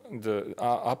 So the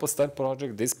APOSTILLE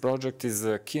project, this project is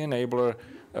a key enabler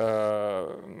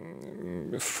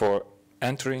for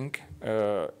entering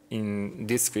in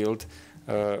this field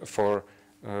for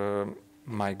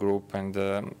my group and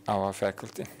our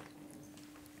faculty.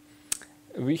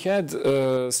 We had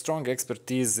strong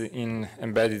expertise in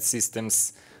embedded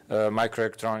systems,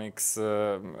 microelectronics,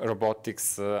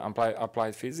 robotics,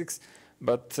 applied physics,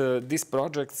 but these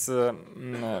projects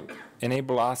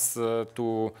enable us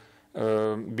to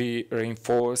be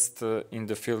reinforced in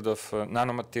the field of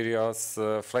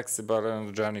nanomaterials, flexible and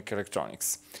organic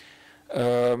electronics.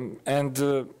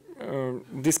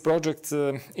 This project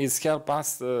is help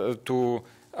us to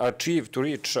achieve, to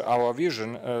reach our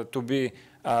vision, to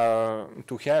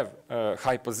have a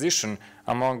high position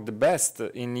among the best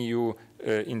in EU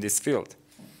in this field.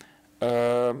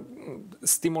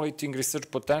 Stimulating research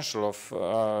potential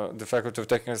of the Faculty of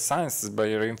Technical Sciences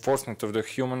by reinforcement of the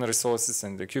human resources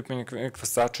and the equipment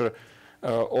infrastructure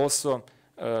also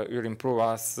will improve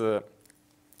us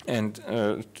and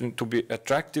to be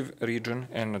attractive region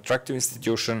and attractive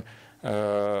institution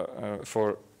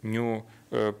for new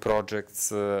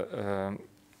projects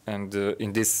and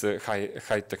in this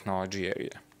high technology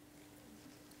area.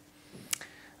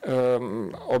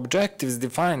 Objectives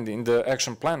defined in the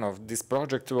action plan of this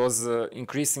project was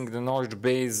increasing the knowledge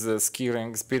base, skill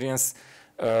and experience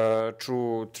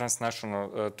through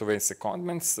transnational two-way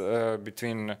secondments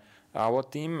between our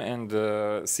team and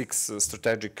 6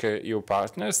 strategic EU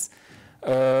partners,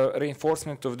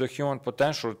 reinforcement of the human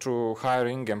potential through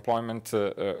hiring, employment,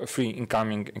 free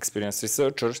incoming experienced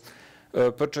researchers,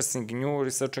 purchasing new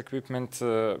research equipment,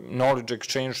 knowledge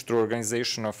exchange through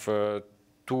organization of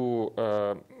 2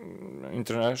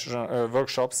 international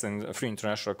workshops and 3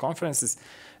 international conferences,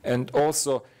 and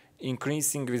also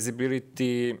increasing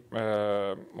visibility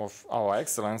of our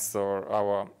excellence or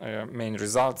our main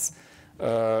results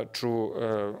through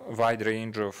a wide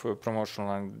range of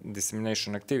promotional and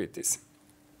dissemination activities.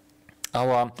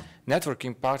 Our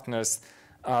networking partners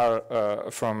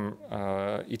are from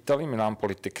Italy, Milan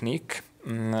Polytechnique,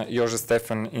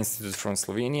 Stefan Institute from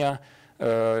Slovenia,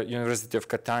 University of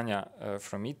Catania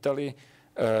from Italy,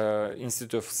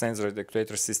 Institute of Sensor and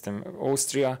Actuator System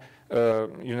Austria,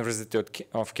 University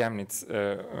of Chemnitz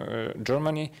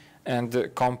Germany, and the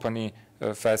company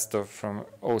Festo from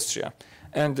Austria.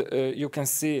 And you can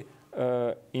see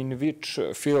in which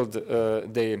field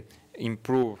they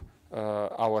improve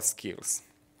our skills.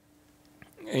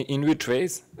 In which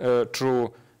ways?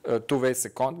 Through two-way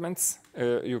secondments.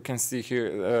 You can see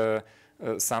here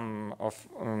some of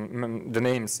the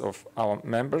names of our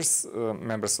members,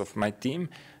 members of my team,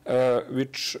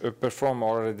 which perform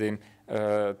already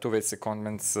two-way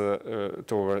secondments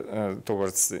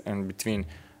towards and between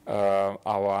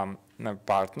our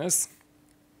partners.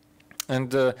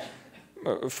 And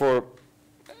for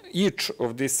each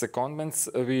of these secondments,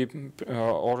 we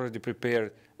already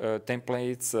prepared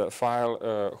templates, file,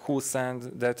 who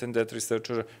sent that and that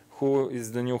researcher, who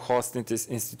is the new host in this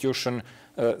institution,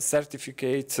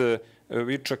 certificate,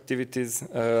 which activities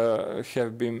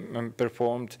have been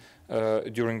performed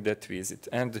during that visit.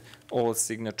 And all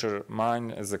signature,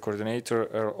 mine as a coordinator,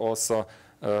 are also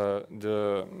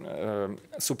the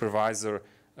supervisor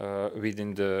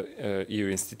within the EU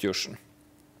institution.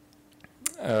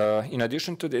 In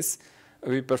addition to this,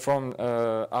 we performed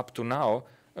up to now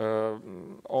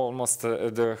almost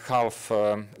the half-life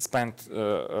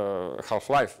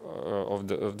of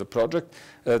the project,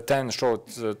 10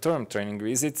 short-term training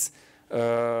visits.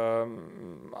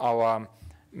 Our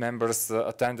members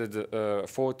attended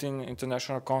 14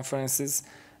 international conferences,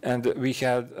 and we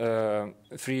had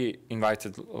 3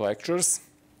 invited lectures.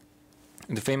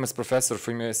 The famous professor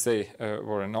from USA,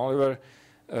 Warren Oliver,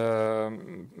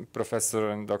 Professor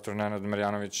and Dr. Nenad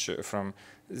Marjanovic from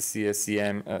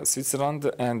CSEM Switzerland,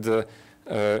 and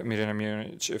Mirjana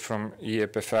Mijonic from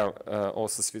EPFL,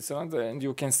 also Switzerland. And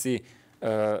you can see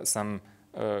some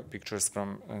pictures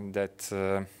from that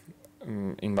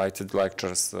invited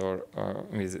lectures or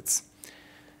visits.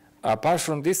 Apart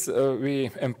from this, we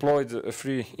employed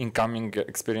 3 incoming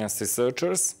experienced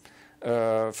researchers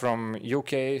from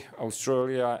UK,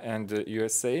 Australia, and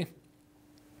USA.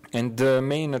 And the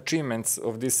main achievements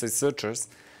of these researchers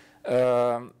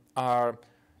are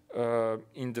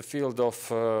in the field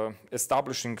of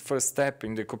establishing first step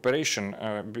in the cooperation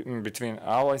between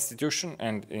our institution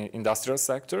and industrial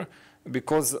sector,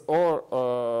 because all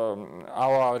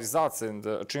our results and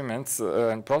achievements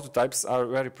and prototypes are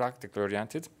very practically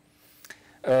oriented.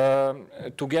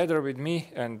 Together with me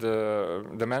and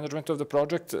the management of the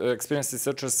project, experienced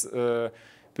researchers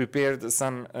prepared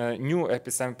some new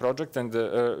FP7 project, and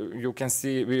you can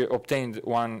see we obtained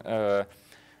one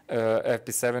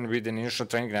FP7 with an initial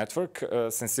training network,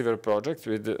 Sensivere project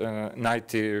with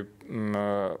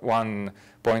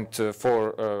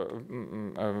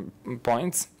 91.4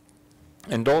 points.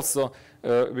 And also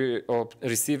we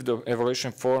received the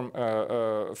evaluation form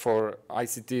for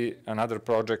ICT, another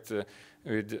project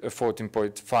with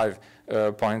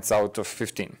 14.5 points out of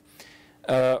 15.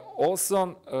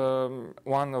 Also,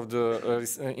 one of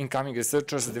the incoming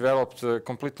researchers developed a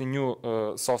completely new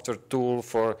software tool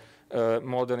for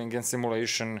modeling and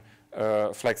simulation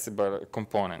flexible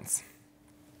components.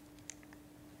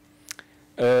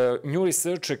 New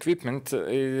research equipment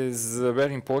is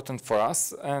very important for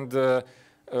us, and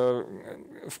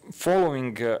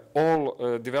following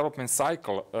all development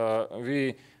cycle,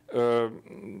 we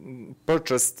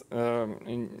purchased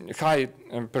high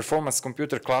performance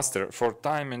computer cluster for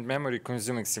time and memory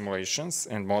consuming simulations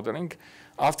and modeling.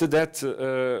 After that,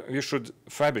 we should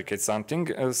fabricate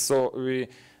something, so we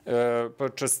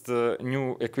purchased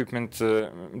new equipment,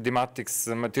 Dymatics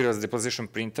materials deposition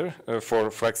printer for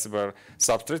flexible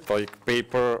substrate like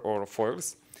paper or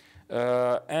foils.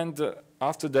 And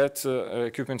after that,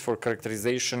 equipment for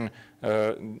characterization,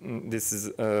 this is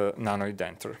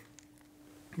nanoidentor.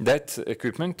 That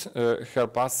equipment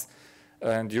helped us,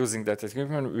 and using that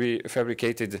equipment, we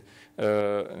fabricated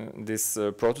these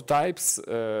prototypes.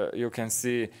 You can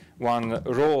see one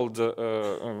rolled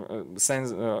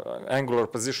angular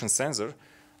position sensor.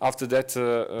 After that,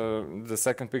 the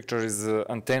second picture is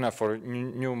antenna for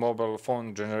new mobile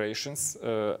phone generations,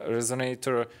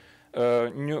 resonator,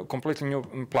 completely new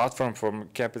platform for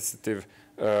capacitive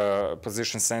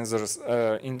position sensors,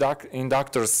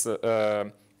 inductors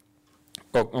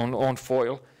on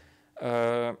foil.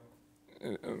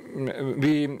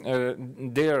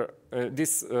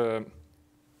 These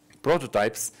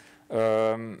prototypes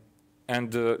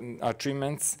and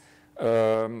achievements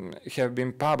have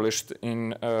been published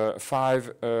in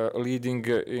 5 leading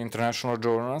international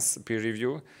journals, peer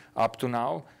review, up to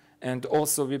now, and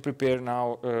also we prepare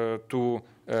now 2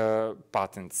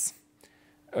 patents.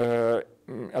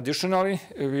 Additionally,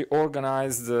 we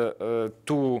organized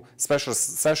 2 special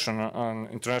sessions on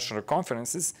international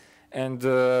conferences, and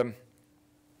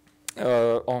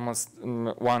almost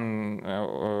 1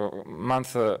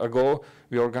 month ago,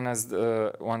 we organized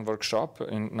one workshop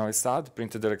in Novi Sad,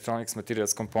 printed electronics,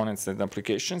 materials, components, and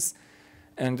applications.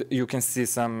 And you can see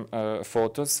some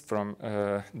photos from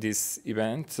this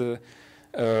event.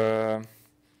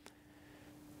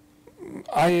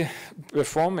 I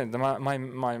performed,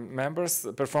 my members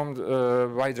performed a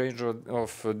wide range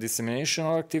of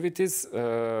disseminational activities.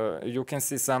 You can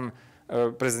see some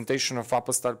presentation of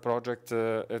APOSTILLE project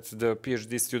at the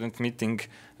PhD student meeting,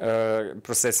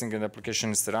 processing and application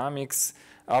in ceramics.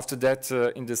 After that,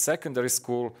 in the secondary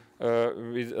school,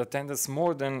 with attendance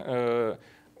more than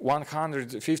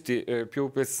 150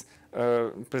 pupils,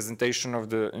 presentation of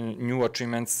the new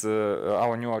achievements,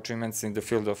 our new achievements in the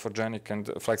field of organic and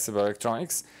flexible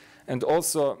electronics. And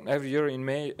also every year in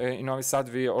May in Novi Sad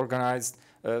we organized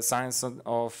Science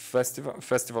of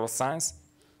Festival of Science,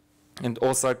 and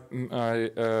also I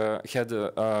had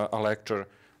a lecture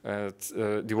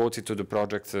devoted to the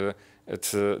project at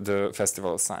the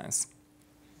Festival of Science.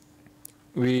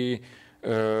 We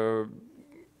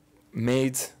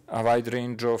made a wide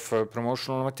range of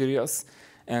promotional materials,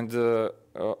 and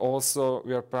also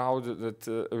we are proud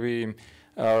that we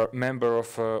are a member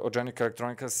of Organic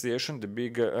Electronics Association, the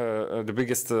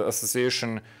biggest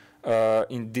association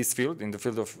in this field, in the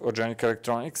field of organic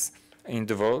electronics in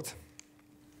the world.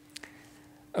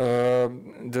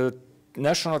 The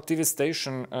national TV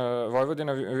station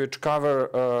Vojvodina, which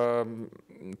cover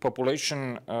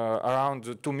population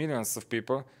around 2 million of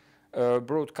people,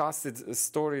 broadcasted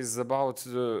stories about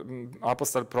the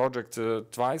APOSTILLE project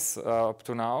twice up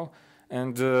to now,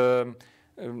 and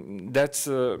that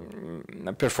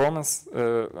performance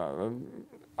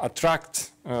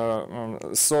attract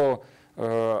so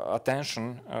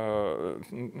attention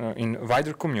in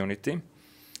wider community.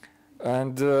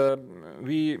 And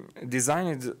we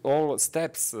designed all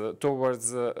steps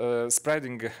towards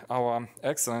spreading our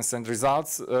excellence and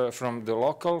results from the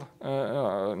local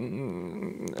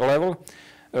level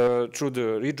through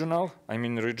the regional, I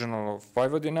mean regional of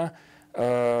Vojvodina,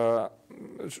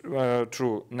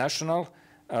 through national,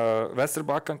 Western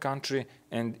Balkan country,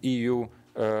 and EU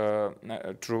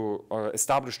through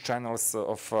established channels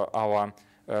of our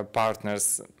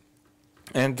partners.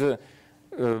 And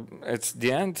at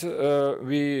the end,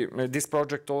 this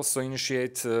project also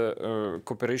initiates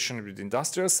cooperation with the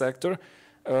industrial sector.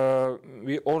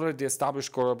 We already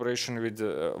established collaboration with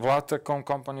Vlatekom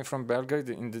company from Belgrade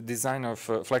in the design of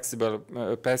flexible,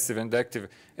 passive and active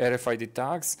RFID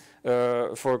tags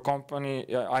for company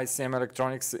ICM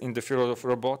Electronics in the field of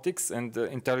robotics and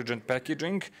intelligent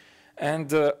packaging.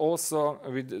 And also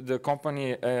with the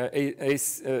company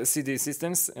CD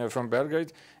Systems from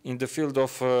Belgrade in the field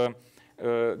of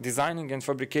designing and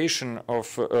fabrication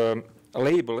of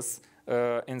labels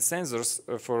and sensors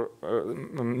for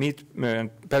meat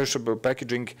and perishable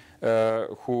packaging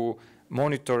who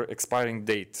monitor expiring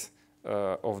date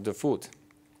of the food.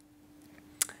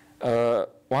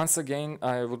 Once again,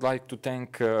 I would like to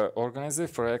thank organizer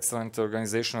for excellent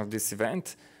organization of this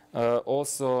event.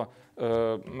 Also,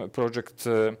 project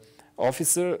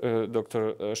officer,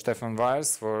 Dr. Stefan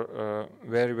Weiers, for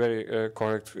very, very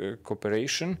correct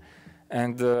cooperation.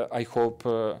 And I hope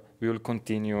we will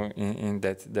continue in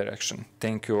that direction.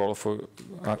 Thank you all for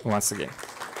once again.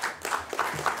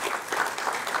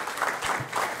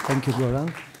 Thank you,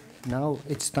 Goran. Now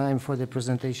it's time for the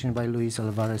presentation by Luis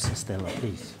Alvarez Sestelo,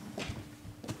 please.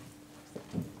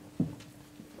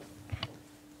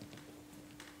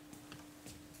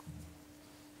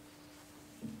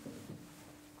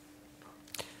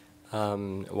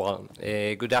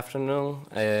 Good afternoon.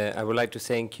 I would like to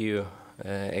thank you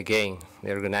again,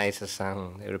 the organizers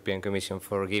and the European Commission,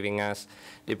 for giving us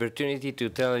the opportunity to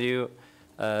tell you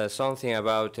something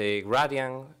about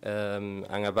Gradient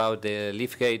and about the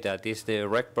LIFTGATE, that is the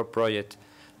REGPOT project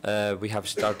we have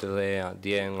started at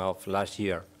the end of last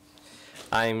year.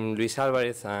 I'm Luis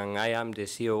Alvarez and I am the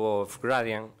COO of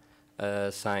Gradient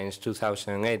since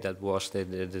 2008. That was the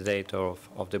date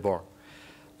of the board.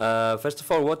 First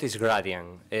of all, what is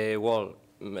Gradient?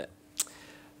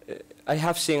 I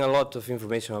have seen a lot of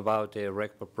information about the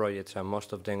REGPOT projects, and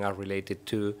most of them are related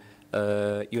to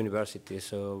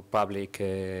universities or public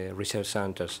research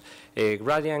centers.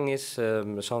 Gradient is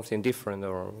something different,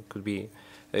 or could be,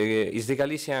 is the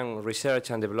Galician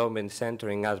Research and Development Center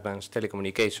in Advanced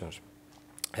Telecommunications.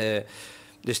 The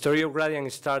story of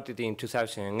Gradient started in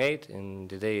 2008, in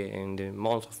the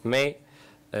month of May.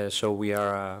 So we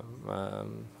are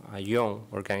a young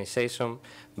organization,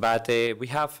 but we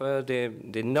have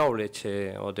the knowledge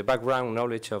or the background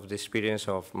knowledge of the experience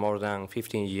of more than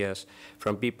 15 years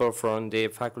from people from the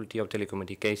Faculty of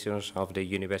Telecommunications of the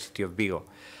University of Vigo.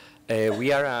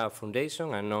 We are a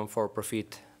foundation, a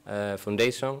non-for-profit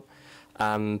foundation,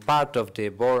 and part of the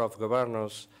board of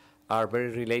governors are very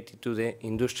related to the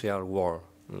industrial world.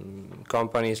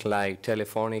 Companies like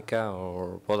Telefonica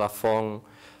or Vodafone,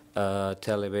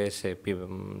 Televes,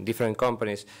 different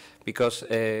companies, because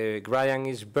Gradient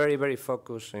is very, very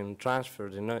focused on transfer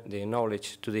the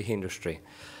knowledge to the industry.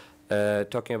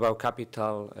 Talking about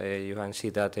capital, you can see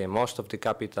that most of the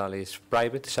capital is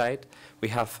private side. We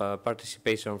have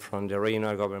participation from the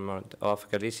regional government of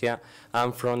Galicia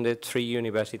and from the 3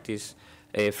 universities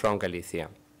from Galicia.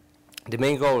 The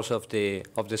main goals of the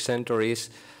center is,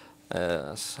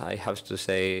 as I have to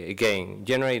say again,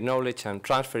 generate knowledge and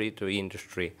transfer it to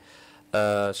industry.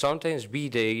 Sometimes be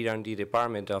the R&D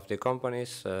department of the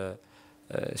companies,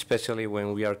 especially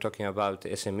when we are talking about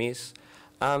SMEs.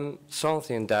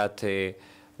 Something that,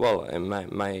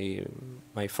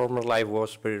 my former life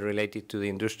was very related to the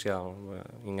industrial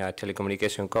in a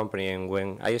telecommunication company, and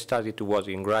when I started to work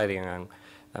in Gradient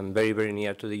and very, very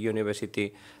near to the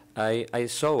university, I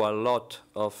saw a lot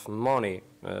of money,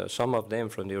 some of them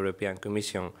from the European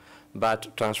Commission,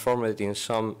 but transformed it in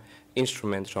some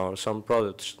instruments or some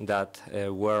products that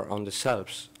were on the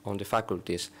shelves, on the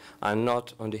faculties, and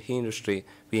not on the industry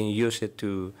being used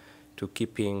to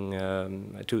keeping,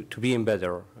 to being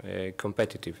better,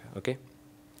 competitive, okay?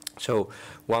 So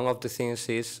one of the things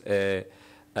is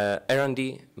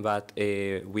R&D, but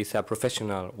with a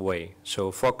professional way, so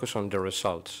focus on the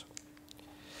results.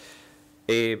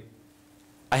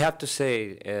 I have to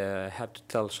say, I have to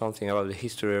tell something about the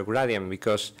history of Gradient,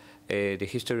 because the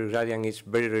history of Gradient is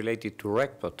very related to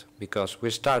REGPOT, because we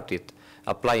started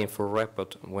applying for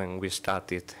REGPOT when we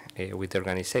started with the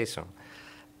organization.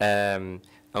 In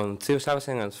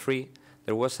 2003,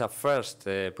 there was a first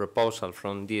proposal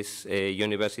from these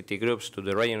university groups to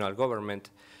the regional government.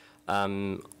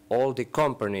 All the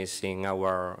companies in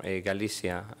our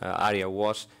Galicia area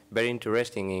was very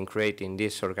interested in creating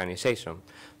this organization.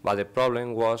 But the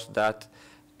problem was that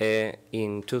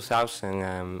in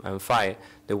 2005,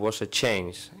 there was a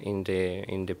change in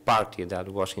the party that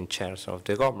was in charge of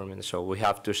the government. So we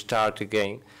have to start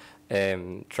again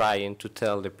trying to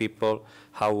tell the people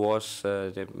how was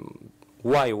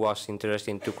why it was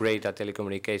interesting to create a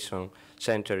telecommunication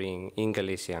center in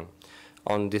Galicia.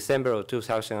 On December of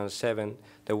 2007,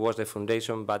 there was the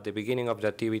foundation, but the beginning of the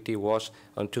activity was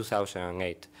on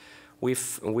 2008. We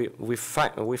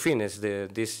finished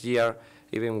this year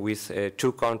even with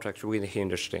 2 contracts with the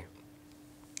industry.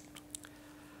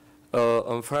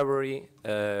 On February,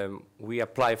 we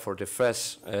applied for the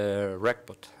first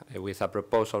REGPOT with a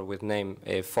proposal with name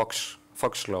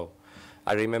Foxglove.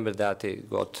 I remember that it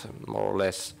got more or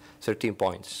less 13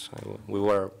 points. We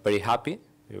were very happy.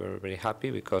 We were very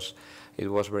happy because it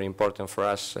was very important for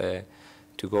us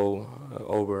to go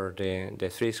over the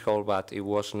threshold, but it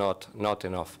was not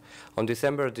enough. On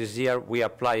December this year, we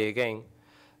applied again,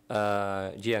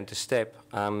 giant step,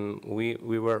 we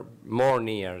were more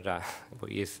near that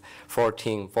with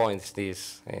 14 points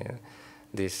this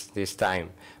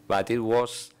time, but it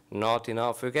was not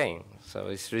enough again. So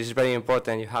it's very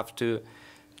important. You have to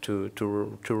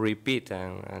repeat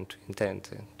and to intend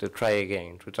to try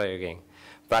again,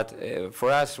 But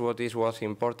for us, what was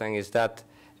important is that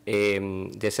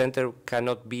the center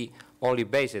cannot be only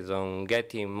based on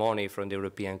getting money from the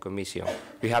European Commission.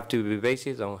 We have to be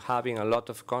based on having a lot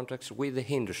of contracts with the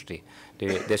industry.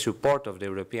 The support of the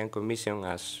European Commission,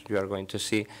 as you are going to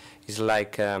see, is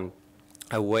like a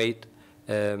way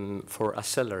for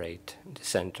accelerate the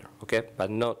center, okay? But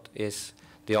not is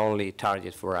the only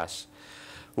target for us.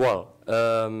 Well,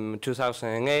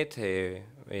 2008,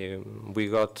 we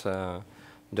got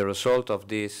the result of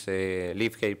this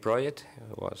LIFTGATE project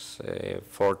was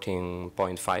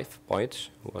 14.5 points.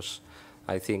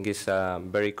 I think it's a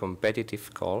very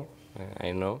competitive call,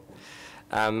 I know.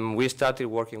 We started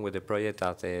working with the project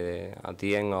at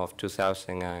the end of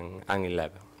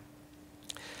 2011.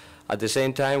 At the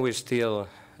same time, we still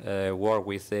work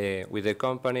with the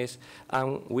companies,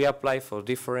 and we apply for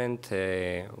different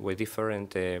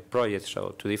projects,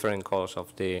 so to different calls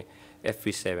of the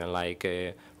FP7, like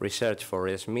research for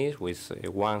SMEs with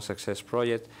one success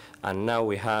project, and now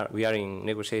we are in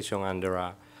negotiation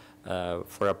under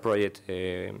for a project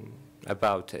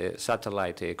about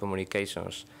satellite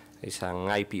communications. It's an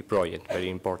IP project, very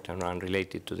important and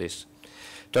related to this.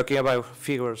 Talking about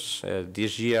figures,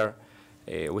 this year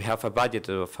we have a budget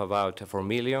of about 4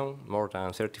 million, more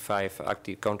than 35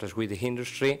 active contracts with the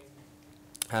industry,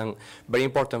 and very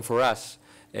important for us.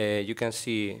 You can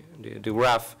see the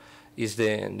graph is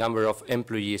the number of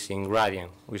employees in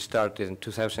Gradient. We started in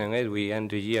 2008, we end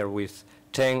the year with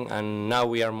 10, and now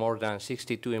we are more than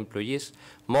 62 employees,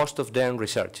 most of them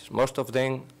researchers. Most of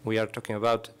them, we are talking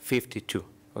about 52,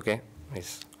 okay?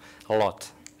 It's a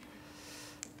lot.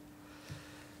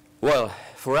 Well,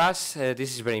 for us,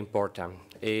 this is very important.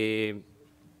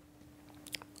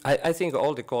 I think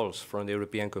all the calls from the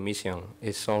European Commission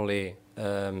is only,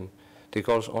 the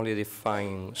calls only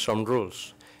define some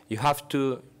rules. You have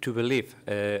to believe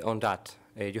on that.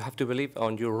 You have to believe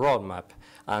on your roadmap.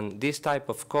 And this type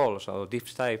of calls or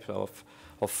this type of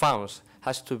funds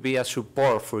has to be a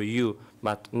support for you,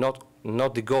 but not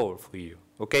the goal for you,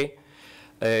 okay?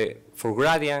 For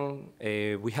Gradient,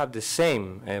 we have the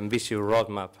same ambitious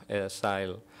roadmap as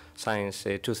since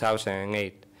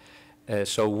 2008.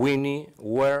 So we knew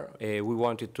where we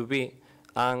wanted to be,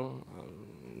 and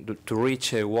to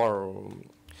reach where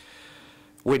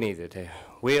we needed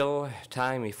will,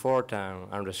 time, effort,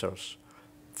 and resource.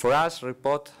 For us,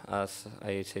 REGPOT, as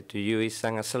I said to you, is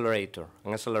an accelerator.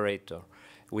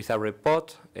 With a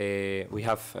REGPOT,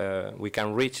 we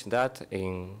can reach that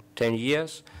in 10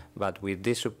 years, but with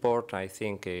this support, I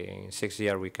think in 6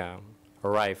 years we can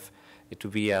arrive to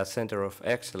be a center of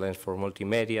excellence for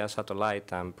multimedia,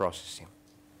 satellite, and processing.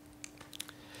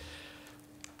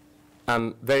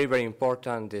 And very, very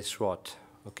important, the SWOT,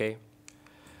 okay?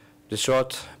 The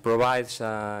SWOT provides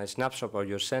a snapshot of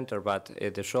your center, but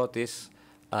the SWOT is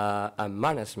a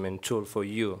management tool for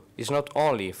you. It's not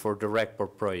only for the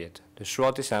REGPOT project. The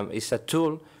SWOT is a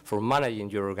tool for managing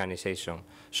your organization.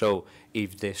 So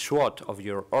if the SWOT of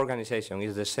your organization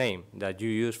is the same that you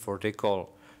use for the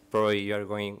call probably you are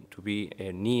going to be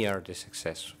near the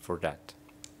success for that.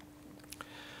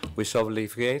 We saw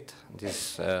LIFTGATE,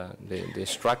 this the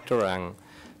structure, and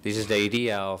this is the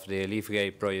idea of the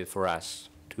LIFTGATE project for us,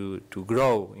 to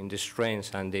grow in the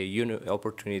strengths and the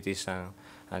opportunities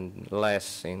and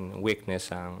less in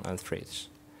weakness and threats.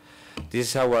 This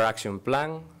is our action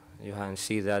plan. You can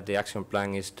see that the action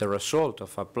plan is the result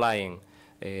of applying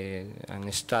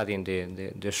and studying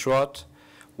the SWOT.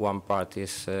 One part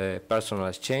is personal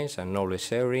exchange and knowledge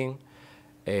sharing,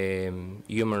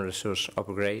 human resource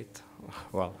upgrade,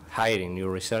 well, hiring new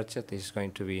researchers. This is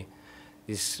going to be,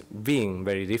 is being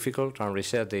very difficult, and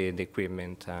reset the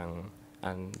equipment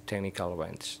and technical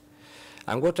events.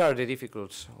 And what are the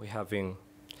difficulties we have in?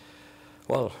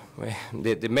 Well,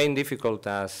 the main difficulty,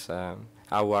 as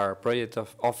our project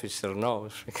officer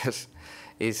knows, because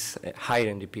is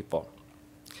hiring the people.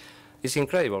 It's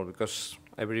incredible because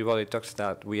everybody talks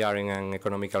that we are in an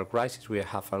economical crisis. We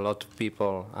have a lot of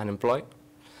people unemployed.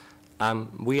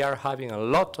 We are having a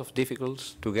lot of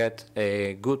difficulties to get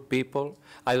good people.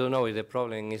 I don't know if the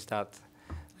problem is that,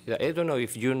 I don't know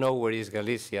if you know where is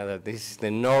Galicia, that this is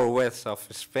the northwest of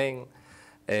Spain.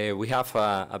 We have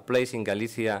a place in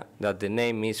Galicia that the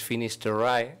name is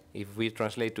Finisterrae. If we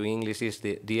translate to English, it's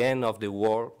the end of the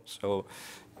world. So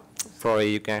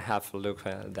probably you can have a look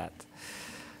at that.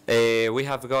 We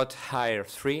have got hired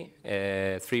three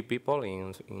people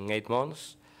in 8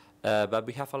 months. But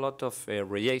we have a lot of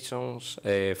reactions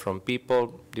from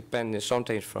people, depending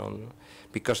sometimes from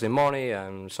because the money,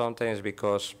 and sometimes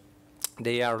because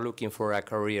they are looking for a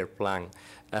career plan.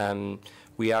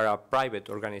 We are a private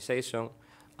organization,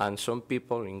 and some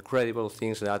people, incredible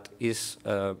things that is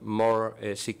more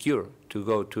secure to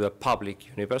go to a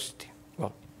public university.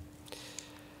 Well,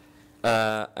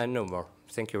 and no more.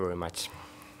 Thank you very much.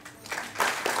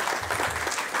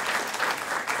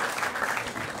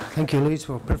 Thank you, Luis,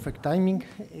 for perfect timing.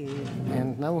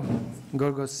 And now,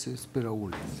 Georgos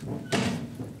Spyroulias.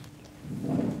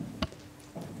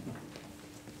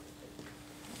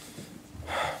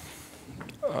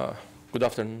 Good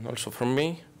afternoon also from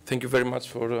me. Thank you very much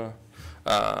for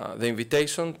the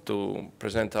invitation to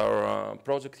present our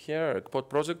project here, REGPOT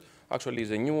project. Actually,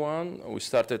 it's a new one. We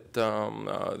started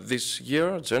this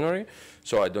year, January,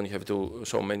 so I don't have to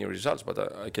show many results, but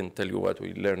I can tell you what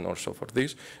we learned also for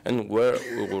this and where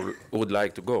we would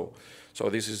like to go. So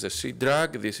this is the seed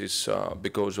drug. This is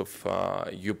because of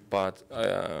UPAT.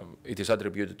 It is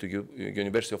attributed to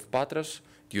University of Patras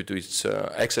due to its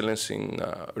excellence in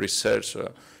research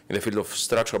in the field of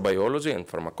structural biology and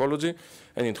pharmacology,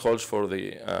 and it holds for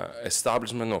the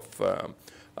establishment of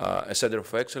a center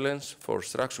of excellence for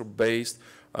structure-based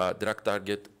drug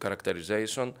target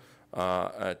characterization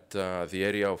at the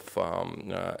area of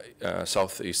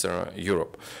southeastern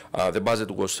Europe. The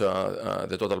budget was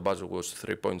the total budget was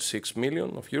 3.6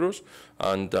 million of euros,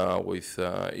 and with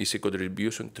EC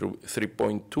contribution through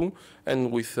 3.2,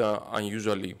 and with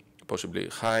unusually possibly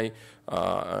high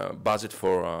budget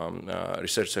for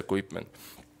research equipment.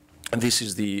 And this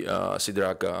is the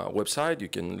CDRAG website. You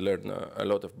can learn a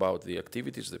lot about the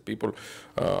activities, the people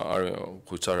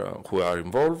who are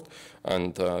involved,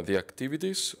 and the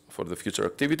activities for the future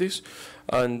activities.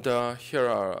 And here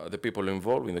are the people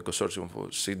involved in the consortium for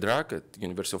CDRAG at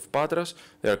University of Patras.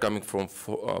 They are coming from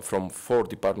four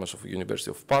departments of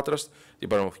University of Patras: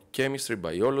 Department of Chemistry,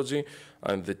 Biology,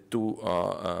 and the two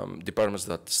departments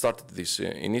that started this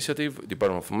initiative,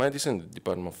 Department of Medicine,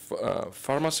 Department of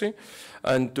Pharmacy,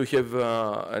 and to have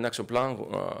an action plan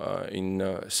in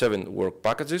 7 work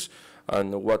packages.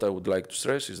 And what I would like to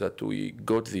stress is that we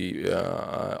got the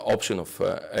option of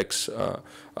ex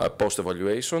post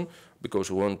evaluation,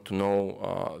 because we want to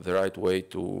know the right way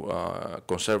to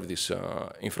conserve this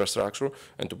infrastructure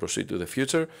and to proceed to the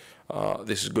future.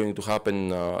 This is going to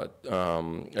happen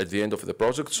at the end of the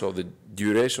project, so the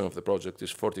duration of the project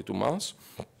is 42 months.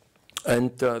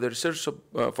 And the research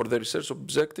for the research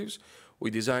objectives, we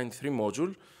designed 3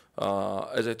 modules.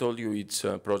 As I told you, it's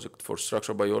a project for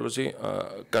structural biology,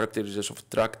 characterization of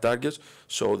drug targets.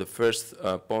 So the first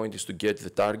point is to get the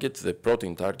target, the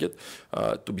protein target,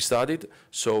 to be studied.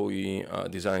 So we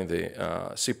designed the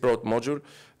CPROT module,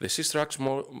 the C-struct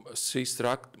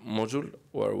module,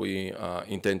 where we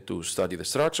intend to study the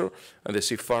structure, and the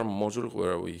C-farm module,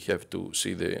 where we have to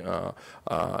see the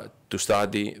to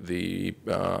study the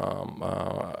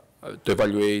to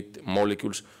evaluate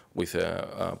molecules with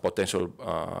a potential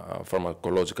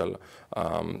pharmacological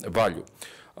value.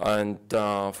 And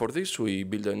for this, we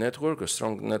build a network, a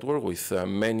strong network with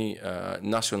many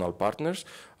national partners,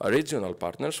 regional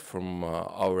partners from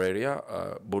our area,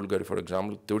 Bulgaria, for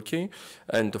example, Turkey,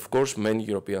 and of course, many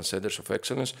European centers of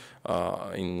excellence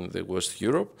in the West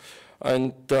Europe.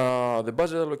 And the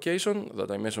budget allocation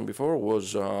that I mentioned before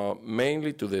was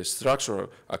mainly to the structural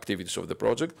activities of the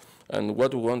project. And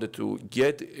what we wanted to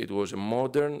get, it was a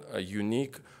modern,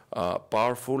 unique,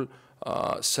 powerful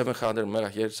 700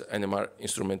 megahertz NMR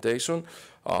instrumentation,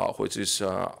 which is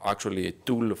actually a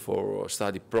tool for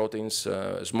study proteins,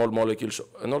 small molecules,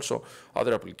 and also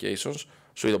other applications,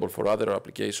 suitable for other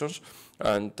applications.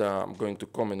 And I'm going to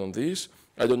comment on this.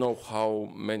 I don't know how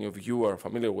many of you are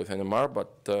familiar with NMR, but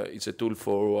it's a tool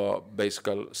for basic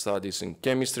studies in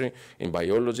chemistry, in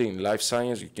biology, in life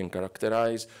science. You can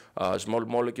characterize small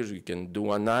molecules. You can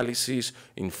do analysis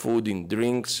in food, in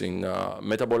drinks, in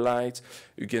metabolites.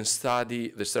 You can study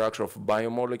the structure of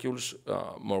biomolecules,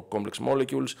 more complex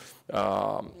molecules.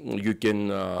 You can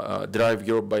drive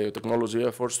your biotechnology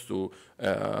efforts to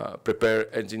prepare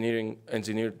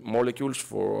engineered molecules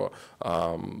for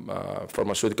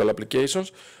pharmaceutical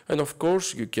applications. And of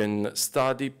course, you can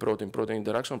study protein-protein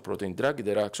interaction, protein-drug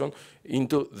interaction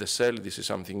into the cell. This is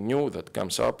something new that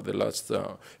comes up the last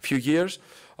few years.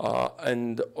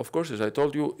 And of course, as I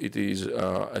told you, it is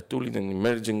a tool in an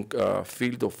emerging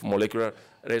field of molecular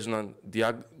resonance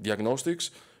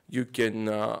diagnostics. You can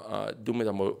do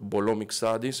metabolomic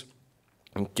studies.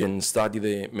 You can study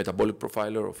the metabolic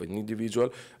profiler of an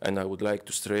individual, and I would like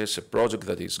to stress a project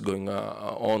that is going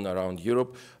on around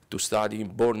Europe to study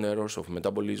born errors of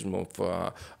metabolism of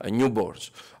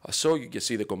newborns. So you can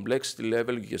see the complexity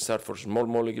level. You can start from small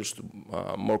molecules to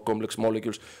more complex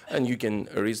molecules, and you can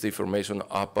reach the information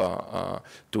up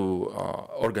to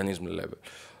organism level.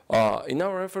 In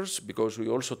our efforts, because we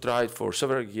also tried for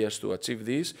several years to achieve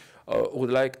this, would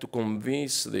like to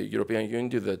convince the European Union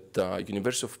that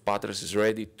University of Patras is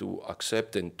ready to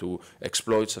accept and to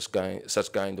exploit such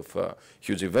kind of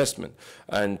huge investment.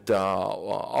 And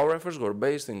our efforts were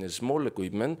based in a small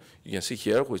equipment, you can see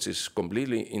here, which is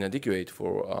completely inadequate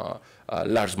for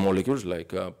large molecules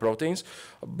like proteins.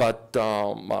 But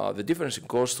the difference in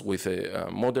cost with a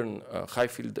modern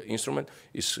high-field instrument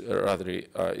is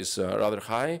rather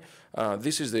high.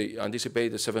 This is the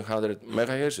anticipated 700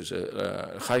 megahertz, is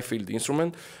a high-field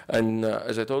instrument, and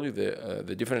as I told you,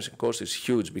 the difference in cost is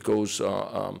huge because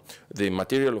the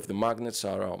material of the magnets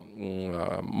are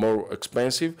more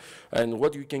expensive, and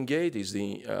what you can get is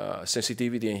the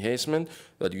sensitivity enhancement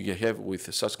that you have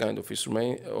with such kind of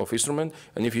instrument,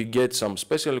 and if you get some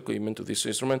special equipment to this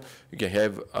instrument, you can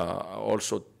have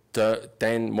also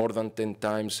more than 10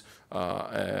 times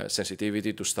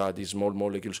sensitivity to study small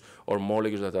molecules or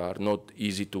molecules that are not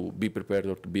easy to be prepared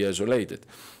or to be isolated.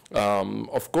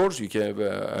 Of course, you have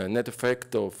a net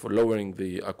effect of lowering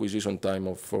the acquisition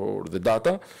time for the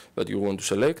data that you want to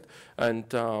select.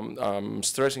 And I'm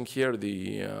stressing here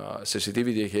the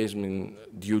sensitivity enhancement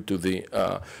due to the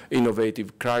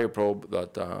innovative cryoprobe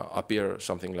that appeared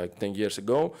something like 10 years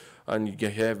ago. And you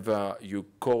can have, you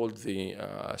call the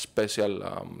special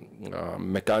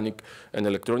mechanic and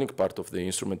electronic part of the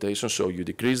instrumentation, so you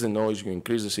decrease the noise, you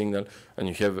increase the signal, and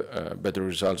you have better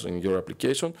results in your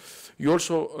application. You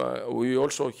also, we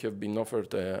also have been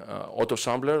offered an auto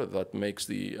sampler that makes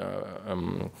the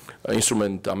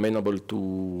instrument amenable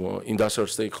to industrial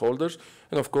stakeholders,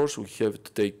 and of course we have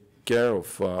to take care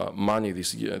of money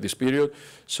this period,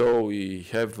 so we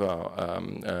have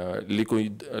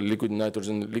liquid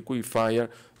nitrogen liquefier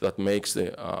that makes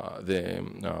the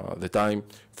time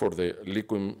for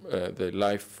the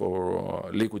life for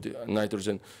liquid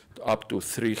nitrogen up to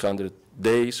 300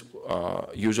 days.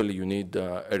 Usually you need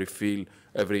a refill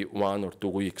every 1 or 2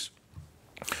 weeks.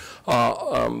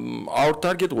 Our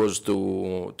target was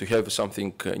to have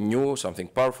something new, something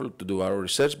powerful to do our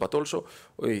research, but also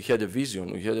we had a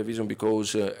vision. We had a vision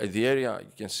because at the area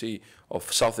you can see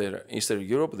of Southern Eastern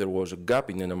Europe, there was a gap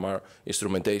in NMR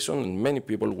instrumentation, and many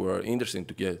people were interested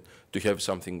to have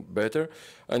something better.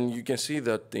 And you can see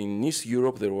that in East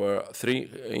Europe there were 3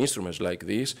 instruments like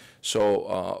this.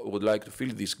 So we would like to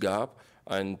fill this gap.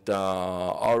 And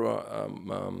our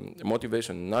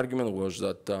motivation and argument was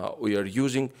that we are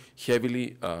using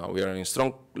heavily, we are in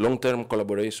strong long-term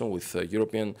collaboration with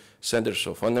European centers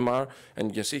of NMR, and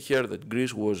you can see here that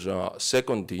Greece was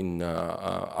second in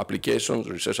applications,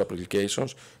 research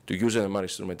applications to use NMR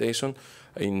instrumentation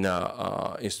in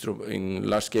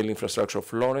large-scale infrastructure of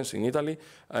Florence in Italy,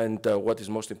 and what is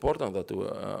most important that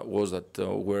was that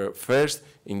we're first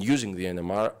in using the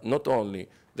NMR, not only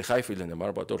the high field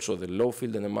NMR, but also the low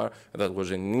field NMR. That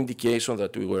was an indication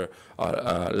that we were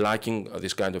lacking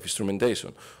this kind of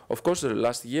instrumentation. Of course, the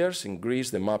last years in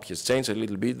Greece, the map has changed a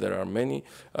little bit. There are many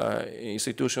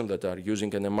institutions that are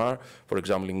using NMR. For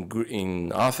example,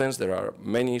 in Athens, there are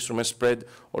many instruments spread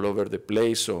all over the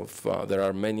place. There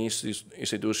are many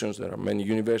institutions, there are many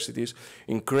universities.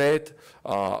 In Crete,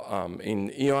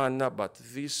 in Ioanna, but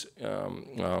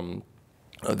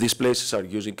these places are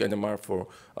using NMR for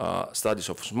studies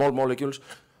of small molecules.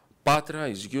 Patra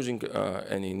is using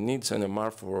and it needs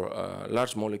NMR for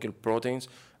large molecule proteins,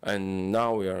 and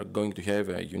now we are going to have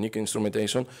a unique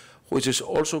instrumentation which is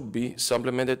also be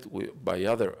supplemented by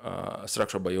other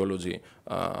structural biology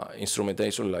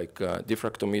instrumentation like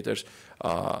diffractometers,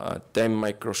 TEM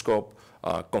microscope,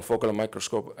 confocal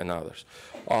microscope, and others.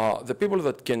 The people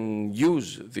that can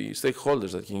use, the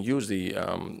stakeholders that can use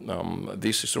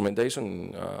this instrumentation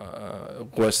in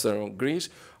Western Greece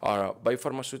are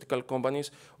biopharmaceutical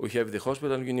companies. We have the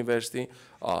hospital university.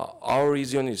 Our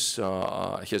region has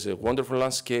a wonderful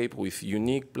landscape with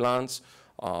unique plants.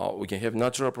 We can have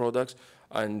natural products.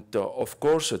 And of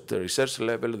course, at the research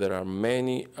level, there are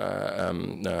many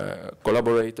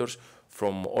collaborators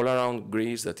from all around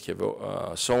Greece that have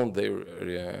shown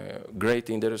their great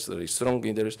interest, very strong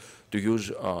interest to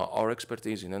use our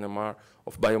expertise in NMR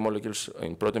of biomolecules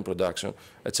in protein production,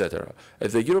 etc.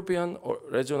 At the European, or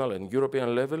regional and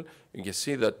European level, you can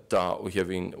see that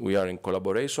we are in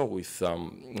collaboration with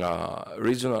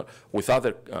with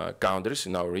other countries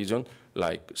in our region,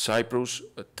 like Cyprus,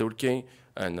 Turkey,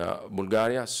 and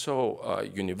Bulgaria. So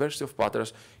University of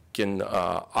Patras can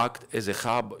act as a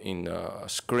hub in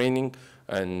screening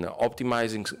and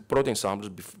optimizing protein samples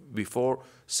before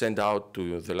sent out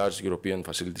to the large European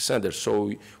facility centers.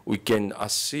 So we can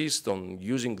assist on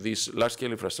using this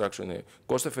large-scale infrastructure in a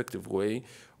cost-effective way.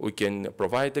 We can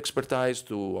provide expertise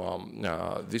to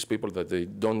these people that they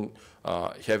don't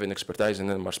have an expertise in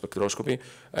NMR spectroscopy,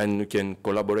 and we can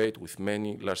collaborate with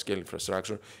many large-scale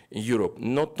infrastructure in Europe,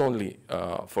 not only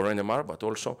for NMR, but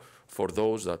also for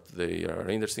those that they are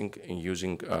interested in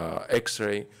using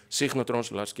X-ray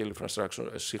signatrons, large-scale infrastructure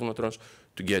signatrons,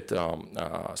 to get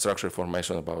structural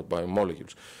information about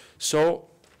biomolecules. So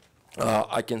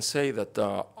I can say that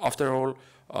after all,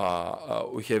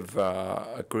 we have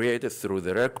created through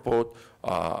the REGPOT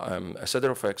a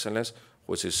center of excellence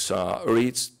which is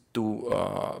reached two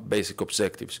basic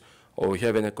objectives. We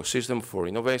have an ecosystem for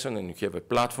innovation, and we have a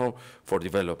platform for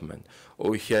development.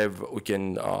 We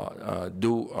can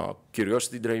do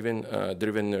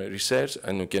curiosity-driven research,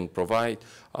 and we can provide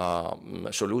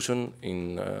solution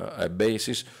in a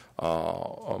basis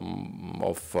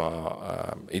of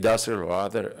industrial or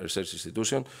other research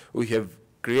institution. We have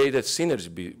created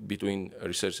synergy between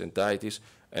research entities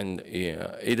and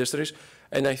industries,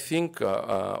 and I think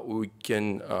we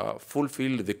can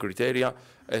fulfill the criteria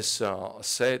as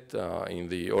set in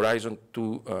the Horizon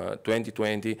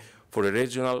 2020 for a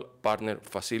regional partner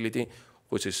facility,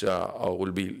 which is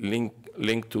will be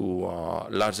linked to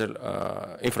larger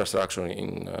infrastructure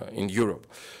in Europe.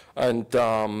 And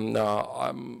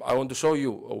I want to show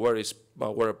you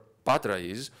where Patra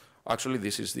is. Actually,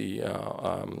 this is the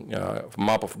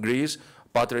map of Greece.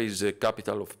 Patra is the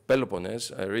capital of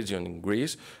Peloponnese, a region in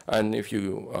Greece. And if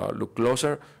you look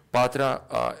closer, Patra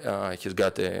has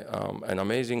got an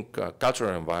amazing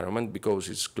cultural environment because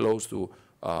it's close to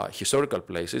historical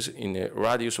places. In a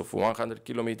radius of 100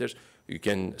 kilometers, you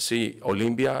can see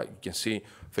Olympia, you can see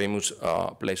famous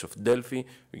place of Delphi,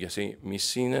 you can see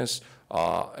Mycenae,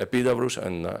 Epidavrus,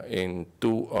 and in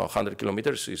 200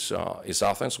 kilometers is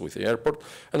Athens with the airport.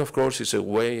 And of course, it's a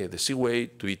way, the seaway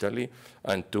to Italy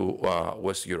and to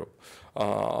West Europe.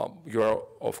 You are,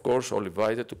 of course, all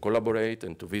invited to collaborate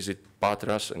and to visit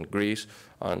Patras and Greece,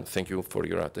 and thank you for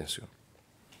your attention.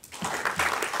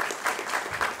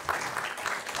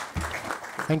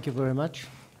 Thank you very much.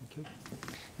 Thank you.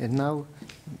 And now,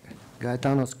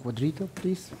 Gaetano Squadrito,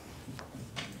 please.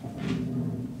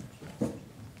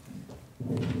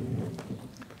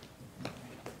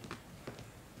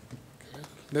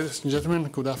 Ladies and gentlemen,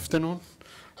 good afternoon.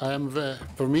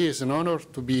 For me, it's an honor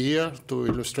to be here to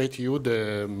illustrate to you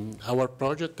our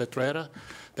project, ETRERA,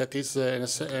 that is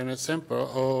an example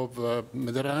of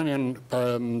Mediterranean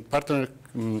partner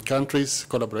countries'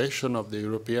 collaboration of the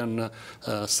European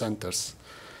centers.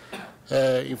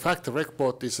 In fact,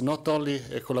 REGPOT is not only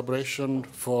a collaboration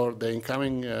for the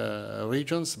incoming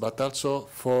regions, but also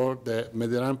for the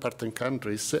Mediterranean partner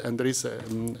countries, and there is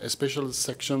a special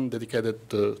section dedicated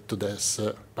to these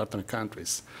partner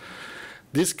countries.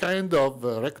 This kind of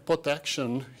REGPOT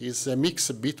action is a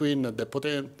mix between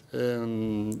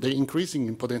the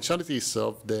increasing potentialities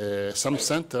of some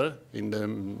center in the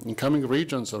incoming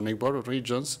regions or neighboring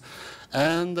regions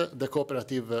and the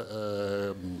cooperative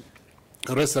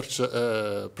research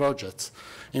projects.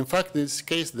 In fact, in this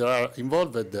case, there are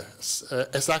involved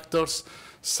as actors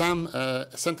some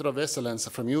center of excellence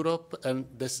from Europe and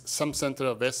some center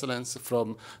of excellence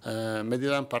from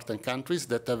Mediterranean partner countries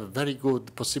that have a very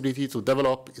good possibility to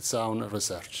develop its own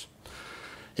research.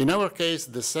 In our case,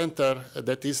 the center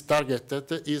that is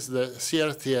targeted is the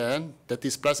CRTN that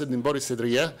is present in Boris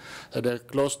Idria,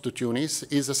 close to Tunis,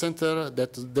 is a center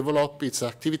that develops its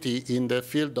activity in the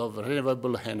field of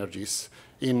renewable energies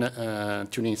in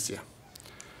Tunisia.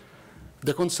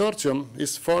 The consortium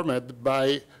is formed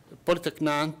by Polytech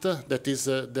Nantes, that is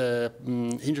the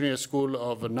engineering school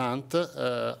of Nantes,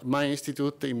 my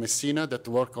institute in Messina that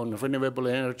work on renewable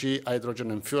energy,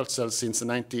 hydrogen and fuel cells since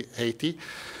 1980,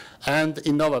 and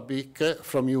Innovabic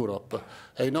from Europe.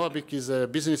 Innovabic is a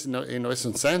business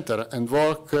innovation center and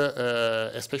work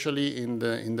especially in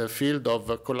the field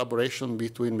of collaboration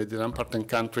between Mediterranean partner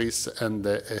countries and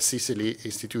the Sicily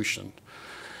institution.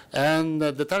 And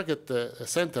the target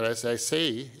center, as I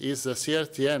say, is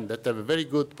CRTN that have very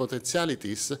good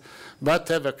potentialities, but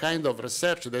have a kind of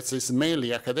research that is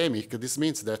mainly academic. This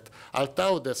means that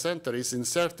although the center is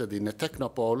inserted in a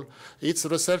technopole, its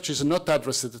research is not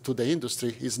addressed to the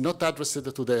industry, is not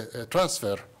addressed to the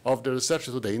transfer of the research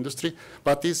to the industry,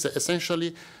 but is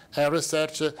essentially a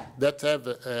research that have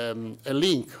a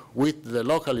link with the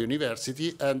local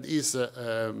university and is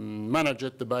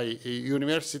managed by a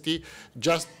university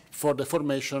just for the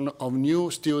formation of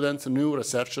new students, new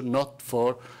research, not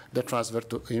for the transfer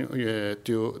to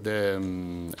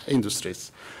the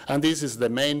industries. And this is the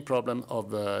main problem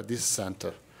of this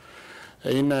center.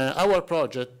 In our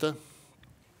project,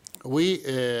 we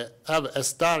have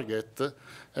as target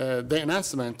the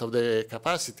enhancement of the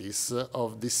capacities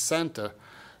of this center.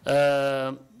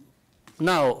 Now,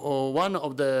 one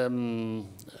of the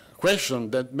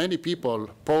questions that many people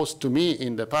posed to me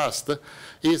in the past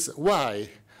is why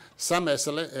some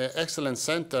excellent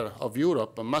center of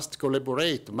Europe must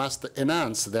collaborate, must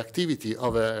enhance the activity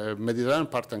of a Mediterranean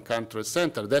partner country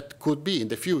center that could be in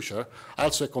the future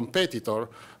also a competitor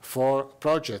for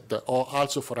project or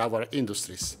also for our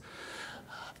industries.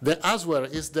 The answer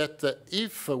is that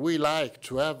if we like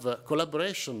to have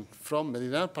collaboration from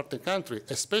Mediterranean partner country,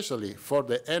 especially for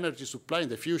the energy supply in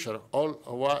the future, all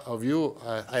of you,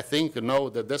 I think, know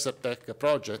the Desert Tech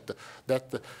project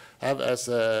that have as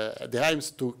the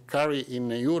aims to carry in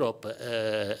Europe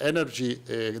energy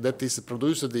that is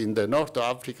produced in the north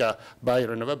of Africa by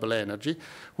renewable energy.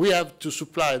 We have to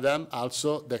supply them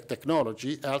also the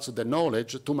technology, also the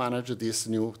knowledge to manage these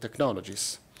new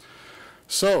technologies.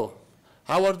 So,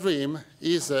 our dream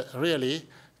is really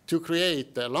to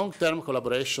create a long-term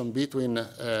collaboration between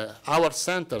our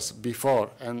centers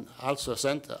before and also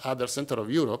other centers of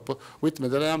Europe with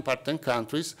Mediterranean partner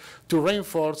countries to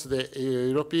reinforce the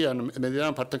European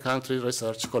Mediterranean partner country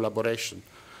research collaboration.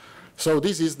 So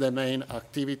this is the main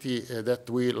activity that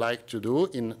we like to do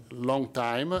in long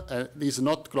time and is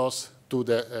not close to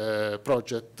the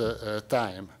project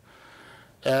time.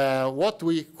 What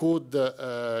we could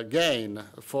gain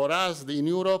for us in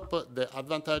Europe, the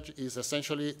advantage is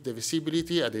essentially the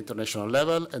visibility at the international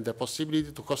level and the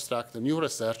possibility to construct new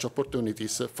research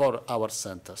opportunities for our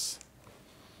centers.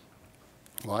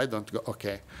 Why don't go?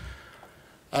 Okay.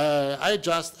 I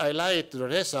just highlight the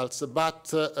results, but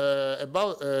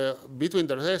between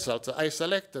the results, I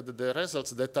selected the results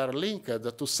that are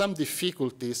linked to some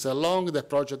difficulties along the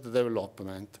project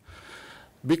development,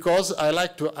 because I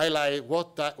like to highlight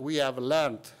what we have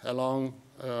learned along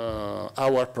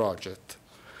our project.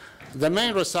 The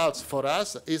main results for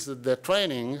us is the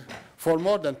training for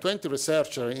more than 20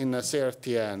 researchers in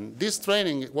CRTN. This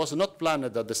training was not planned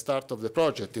at the start of the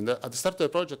project. At the start of the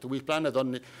project, we planned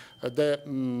only the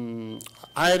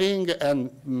hiring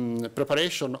and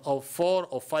preparation of 4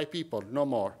 or 5 people, no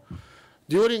more.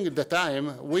 During the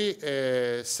time, we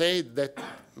said that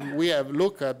we have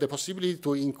looked at the possibility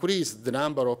to increase the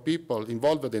number of people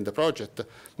involved in the project.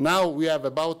 Now we have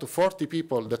about 40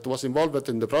 people that was involved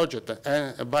in the project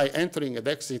by entering and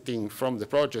exiting from the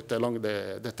project along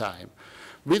the time.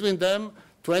 Between them,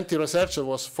 20 researchers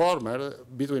was formed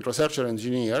between researcher and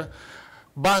engineer,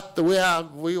 but we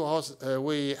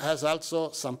has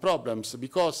also some problems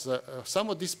because some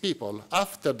of these people,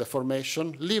 after the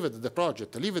formation, leave the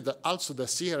project, leave also the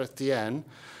CRTN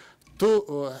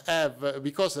to have,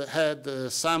 because it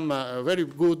had some very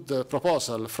good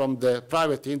proposal from the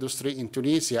private industry in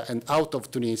Tunisia and out of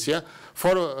Tunisia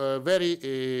for a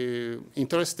very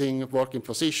interesting working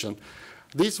position.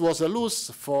 This was a loss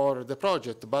for the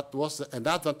project, but was an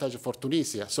advantage for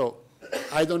Tunisia. So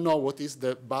I don't know what is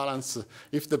the balance,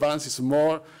 if the balance is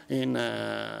more in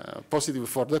positive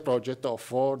for the project or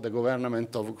for the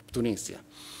government of Tunisia.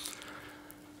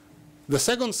 The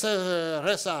second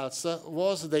result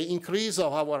was the increase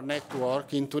of our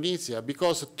network in Tunisia,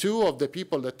 because two of the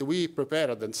people that we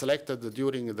prepared and selected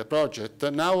during the project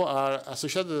now are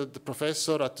associated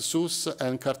professors at SUS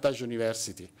and Carthage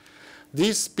University.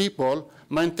 These people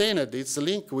maintained its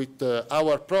link with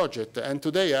our project, and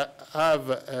today have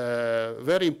a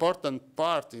very important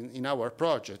part in our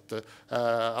project,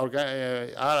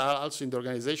 are also in the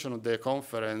organization of the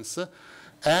conference.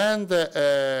 And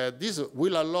this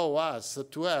will allow us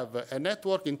to have a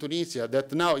network in Tunisia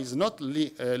that now is not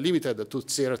limited to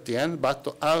CRTN,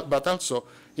 but also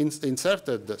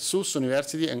inserted SUS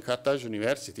University and Carthage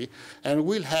University, and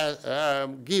will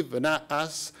give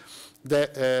us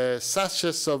the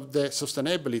success of the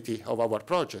sustainability of our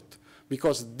project.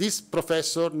 Because this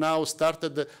professor now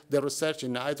started the research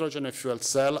in hydrogen and fuel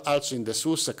cell, also in the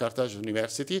SUS Carthage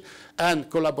University, and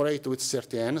collaborate with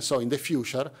CRTN. So in the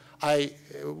future,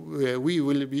 we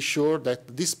will be sure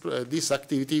that this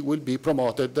activity will be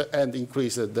promoted and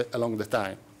increased along the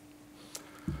time.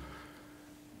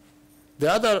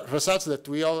 The other results that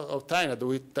we obtained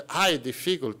with high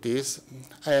difficulties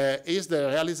is the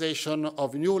realization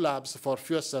of new labs for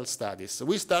fuel cell studies.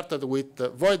 We started with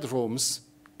void rooms,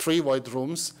 3 void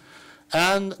rooms,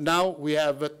 and now we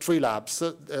have 3 labs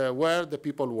where the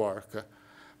people work.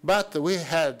 But we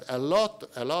had a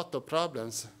lot of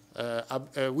problems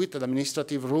with the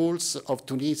administrative rules of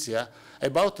Tunisia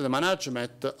about the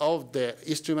management of the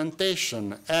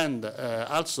instrumentation, and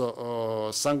also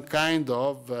some kind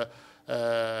of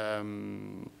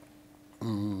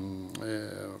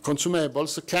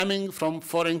consumables coming from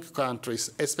foreign countries,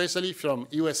 especially from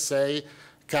USA,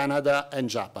 Canada, and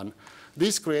Japan.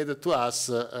 This created to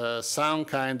us some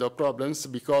kind of problems,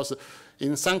 because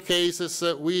in some cases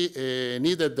we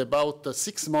needed about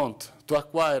 6 months to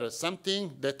acquire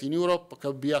something that in Europe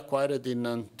could be acquired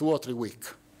in 2 or 3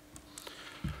 weeks.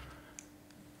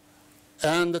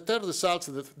 And the third result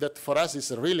that for us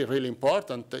is really, really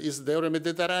important is the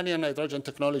Mediterranean Hydrogen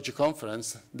Technology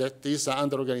Conference that is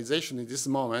under organization in this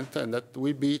moment, and that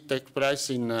will take place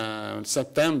in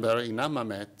September in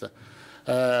Hammamet.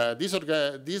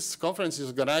 This conference is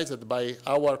organized by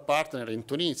our partner in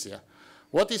Tunisia.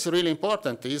 What is really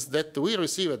important is that we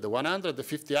received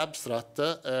 150 abstracts,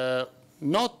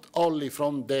 not only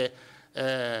from the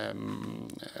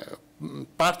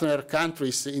partner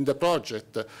countries in the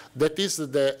project, that is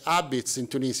the habits in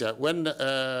Tunisia. When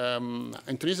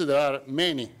in Tunisia there are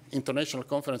many international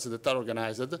conferences that are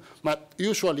organized, but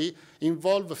usually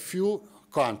involve few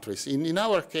countries. In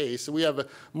our case, we have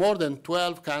more than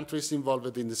 12 countries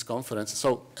involved in this conference.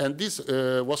 So, and this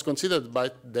was considered by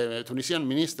the Tunisian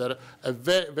minister a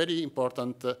very, very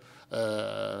important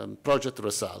project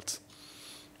result.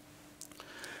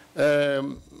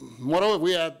 Moreover,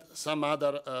 we had some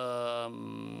other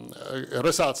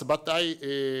results, but I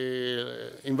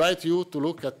invite you to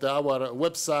look at our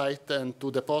website and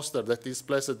to the poster that is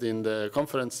placed in the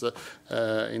conference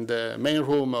in the main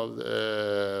room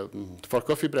for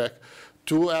coffee break,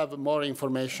 to have more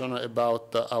information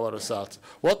about our results.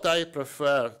 What I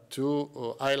prefer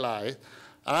to highlight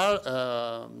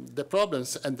are the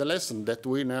problems and the lessons that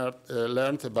we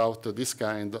learned about this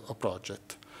kind of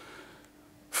project.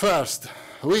 First,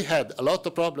 we had a lot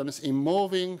of problems in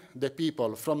moving the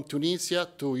people from Tunisia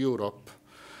to Europe.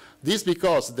 This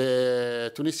because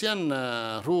the Tunisian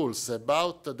rules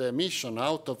about the mission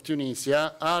out of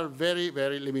Tunisia are very,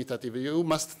 very limitative. You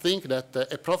must think that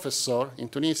a professor in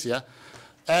Tunisia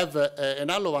have an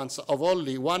allowance of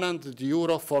only 100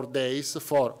 euro for days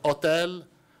for hotel,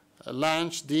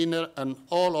 lunch, dinner, and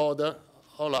all other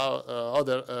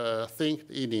things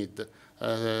he need,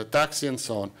 taxi and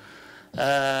so on.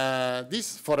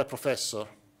 This for a professor,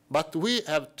 but we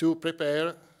have to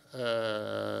prepare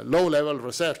low-level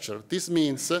researcher. This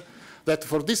means that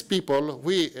for these people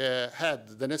we had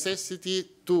the necessity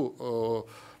to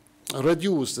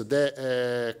reduce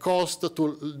the cost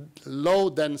to low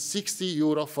than 60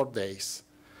 euro for days,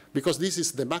 because this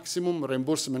is the maximum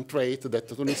reimbursement rate that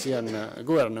the Tunisian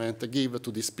government give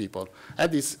to these people, and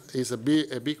this is a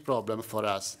big problem for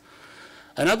us.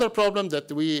 Another problem that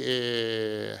we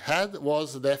had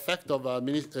was the effect of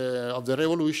the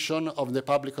revolution of the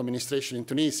public administration in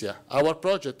Tunisia. Our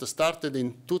project started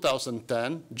in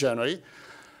 2010, January,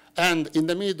 And in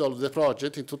the middle of the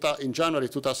project, in January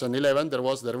 2011, there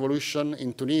was the revolution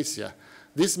in Tunisia.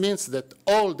 This means that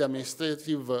all the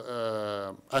administrative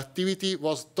activity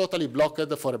was totally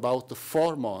blocked for about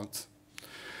 4 months.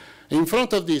 In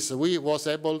front of this, we was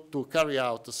able to carry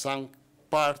out some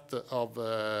part of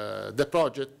the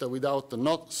project without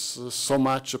not so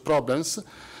much problems,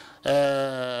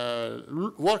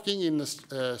 working in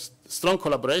strong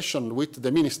collaboration with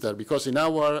the minister, because in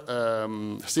our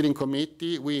steering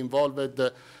committee we involved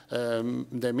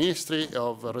the Ministry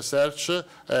of Research,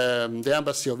 the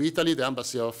Embassy of Italy, the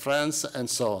Embassy of France, and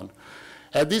so on.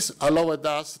 And this allowed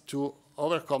us to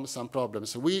overcome some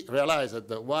problems. We realized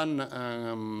that one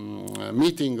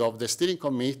meeting of the steering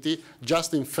committee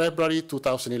just in February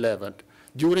 2011,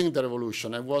 during the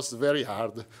revolution. It was very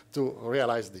hard to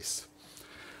realize this.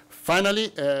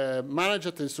 Finally,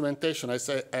 managed instrumentation,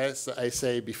 as I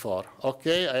say before.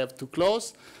 Okay, I have to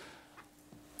close.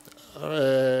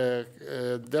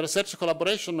 The research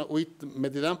collaboration with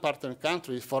Mediterranean partner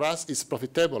countries for us is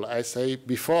profitable, I say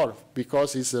before,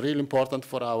 because it's really important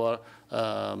for our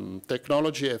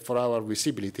technology and for our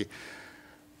visibility.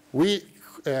 We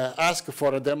ask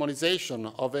for a harmonization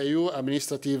of EU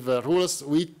administrative rules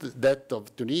with that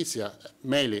of Tunisia.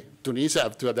 Mainly, Tunisia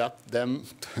have to adapt them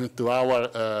to our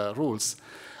rules.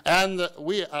 And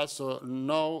we also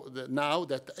know that now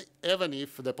that even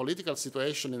if the political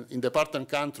situation in the partner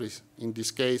countries, in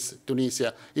this case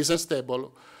Tunisia, is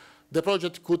unstable, the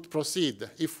project could proceed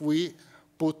if we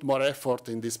put more effort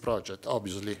in this project,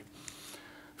 obviously.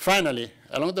 Finally,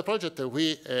 along the project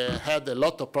we had a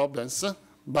lot of problems,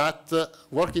 but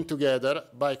working together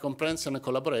by comprehension and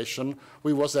collaboration,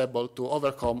 we was able to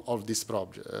overcome all these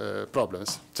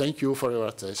problems. Thank you for your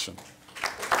attention.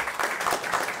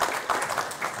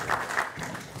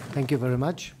 Thank you very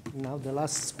much. Now the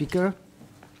last speaker,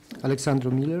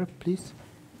 Alexandru Muller, please.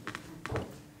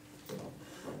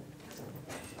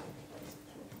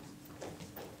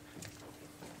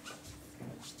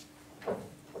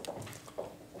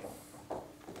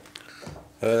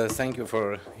 Thank you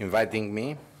for inviting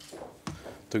me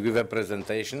to give a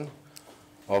presentation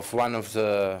of one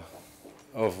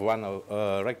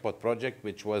REGPOT project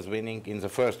which was winning in the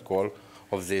first call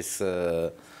of this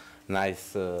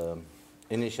nice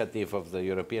initiative of the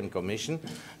European Commission.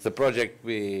 The project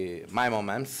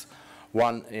MIMOMENS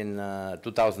won in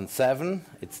 2007.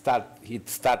 It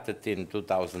started in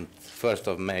 1st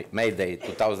of May Day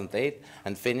 2008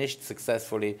 and finished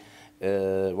successfully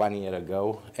 1 year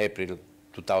ago, April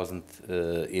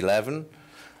 2011.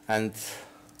 And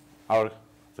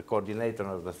the coordinator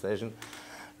of the session,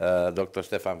 Dr.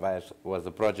 Stefan Weiers, was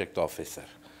the project officer.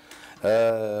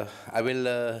 I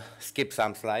will skip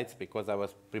some slides because I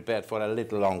was prepared for a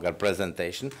little longer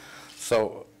presentation.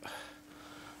 So,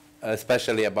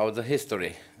 especially about the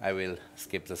history, I will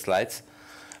skip the slides.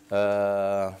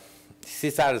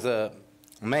 These are the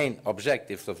main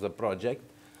objectives of the project.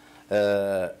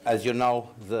 As you know,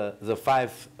 the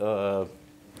 5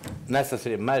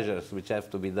 necessary measures which have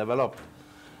to be developed,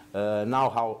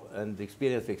 know-how and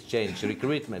experience exchange,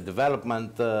 recruitment,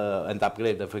 development and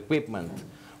upgrade of equipment,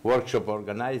 workshop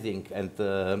organizing and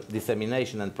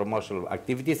dissemination and promotional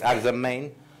activities are the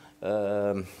main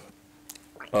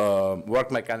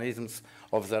work mechanisms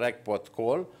of the REGPOT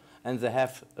call, and they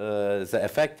have, the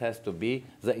effect has to be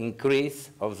the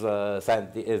increase of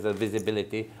the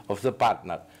visibility of the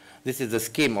partner. This is the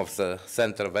scheme of the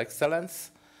Center of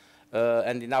Excellence,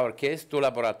 and in our case, 2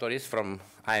 laboratories from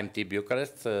IMT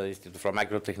Bucharest, Institute for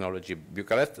Microtechnology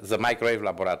Bucharest, the microwave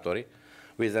laboratory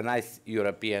with a nice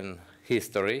European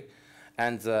history,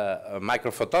 and the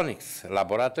microphotonics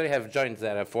laboratory have joined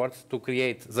their efforts to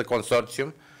create the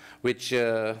consortium which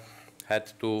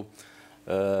had to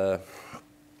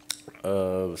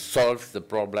solve the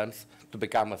problems to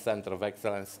become a center of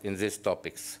excellence in these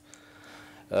topics.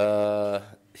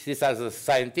 These are the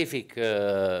scientific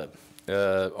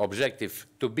objective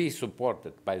to be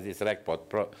supported by this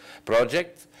REGPOT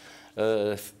project.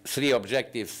 3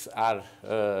 objectives are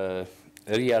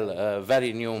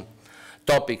very new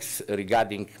topics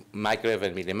regarding microwave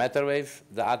and millimeter wave.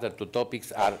 The other 2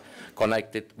 topics are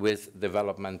connected with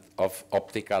development of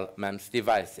optical MEMS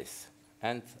devices.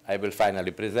 And I will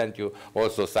finally present you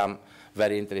also some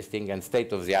very interesting and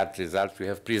state-of-the-art results we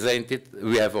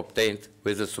have obtained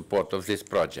with the support of this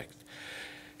project.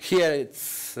 Here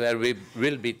there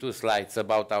will be 2 slides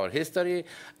about our history.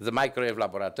 The microwave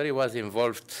laboratory was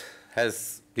involved,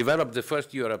 has developed the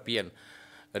first European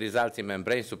results in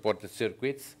membrane-supported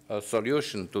circuits, a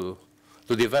solution to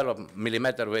develop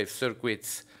millimeter wave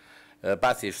circuits,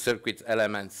 passive circuit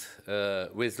elements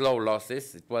with low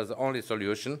losses. It was the only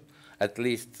solution, at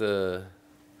least the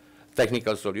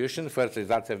technical solution. First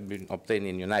results have been obtained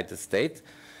in the United States.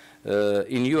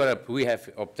 In Europe, we have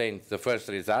obtained the first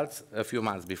results a few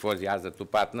months before the other two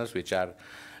partners, which are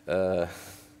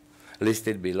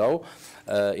listed below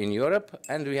in Europe.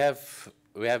 And we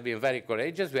have been very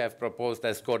courageous. We have proposed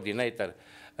as coordinator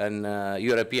an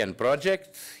European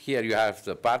project. Here you have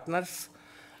the partners.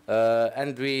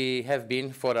 And we have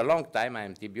been for a long time,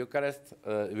 IMT Bucharest,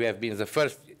 we have been the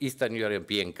first Eastern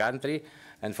European country,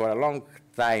 and for a long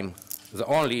time the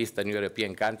only Eastern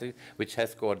European country which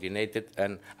has coordinated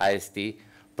an IST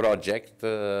project.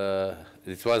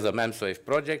 This was a MEMS-WAVE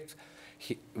project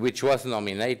which was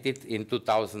nominated in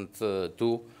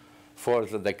 2002 for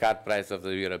the Descartes Prize of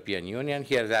the European Union.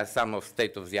 Here there are some of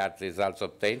state-of-the-art results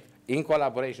obtained in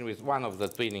collaboration with one of the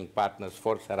twinning partners,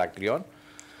 Force Heraklion.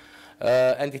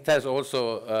 And it has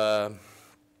also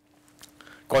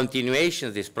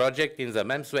continuation, this project, in the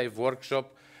MEMS-WAVE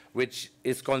workshop, which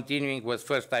is continuing, was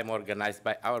first time organized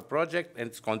by our project, and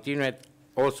it's continued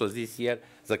also this year.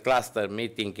 The cluster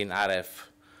meeting in RF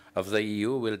of the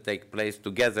EU will take place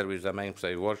together with the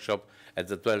MEMS-WAVE workshop at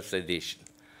the 12th edition.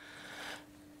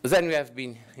 Then we have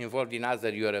been involved in other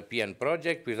European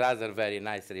projects with other very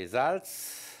nice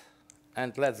results.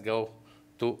 And let's go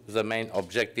to the main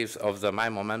objectives of the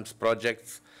MIMOMENS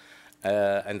projects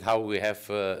and how we have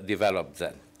developed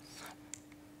them.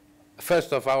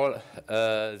 First of all,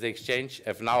 the exchange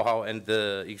of know-how and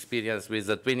experience with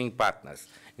the twinning partners.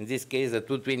 In this case, the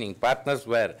two twinning partners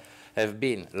have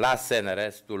been LAS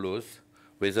CNRS Toulouse,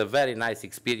 with a very nice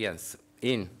experience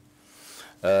in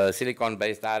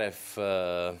silicon-based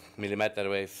RF millimeter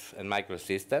wave and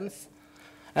microsystems,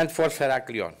 and Force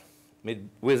Heraklion.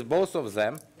 With both of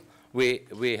them,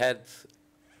 we had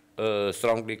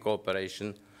strongly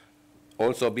cooperation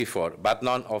also before, but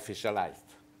non-officialized.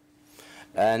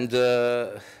 And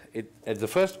at the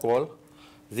first call,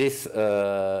 this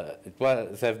it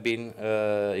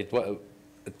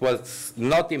was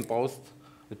not imposed.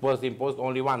 It was imposed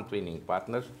only one twinning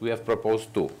partner. We have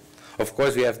proposed two. Of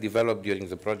course, we have developed during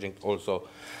the project also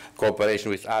cooperation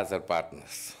with other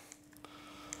partners.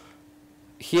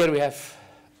 Here we have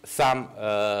some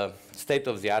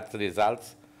state-of-the-art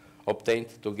results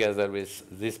obtained together with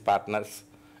these partners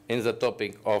in the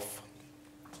topic of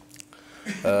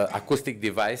acoustic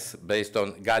device based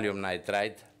on gallium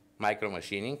nitride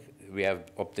micromachining. We have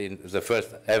obtained the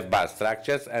first F-bar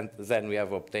structures, and then we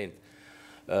have obtained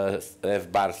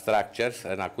F-bar structures,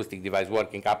 an acoustic device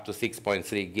working up to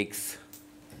 6.3 gigs,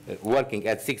 working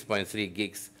at 6.3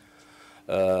 gigs,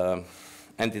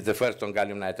 and it's the first on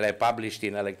gallium nitride, published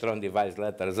in Electron Device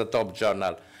Letter, the top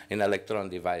journal in electron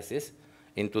devices,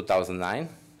 in 2009,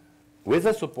 with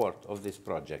the support of this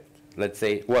project. Let's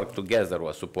say work together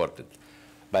was supported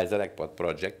by the REGPOT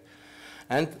project.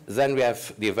 And then we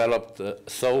have developed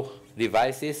SO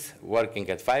devices working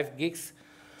at 5 gigs,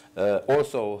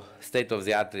 also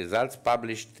state-of-the-art results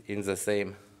published in the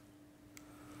same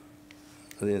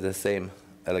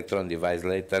electron device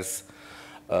letters,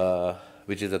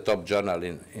 which is a top journal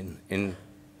in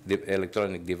the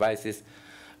electronic devices.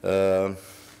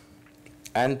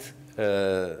 And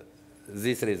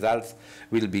these results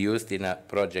will be used in a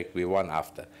project we won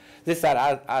after. These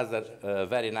are other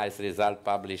very nice results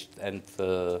published and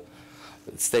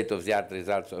state-of-the-art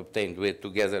results obtained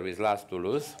together with LAS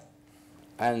Toulouse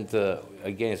and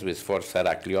again with Force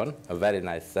Heraklion, a very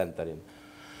nice center in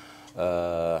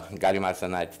gallium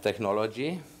arsenide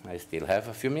technology. I still have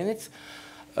a few minutes.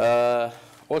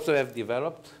 Also have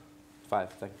developed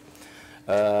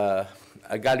a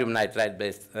gallium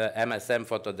nitride-based MSM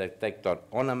photodetector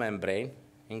on a membrane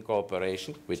in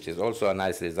cooperation, which is also a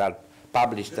nice result,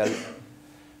 published.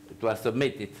 It was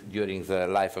submitted during the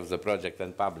life of the project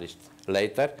and published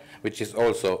later, which is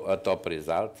also a top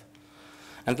result.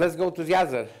 And let's go to the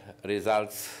other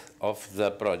results of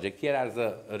the project. Here are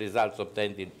the results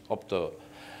obtained in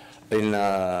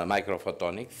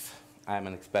microphotonics. I'm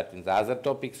an expert in the other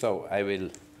topic, so I will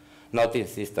not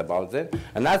insist about them.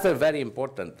 Another very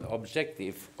important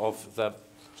objective of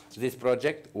this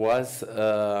project was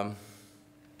to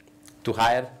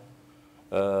hire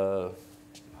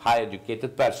high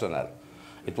educated personnel.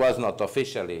 It was not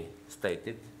officially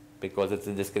stated because it's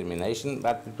a discrimination,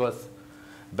 but it was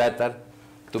better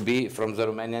to be from the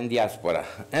Romanian diaspora.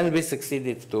 And we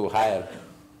succeeded to hire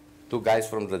two guys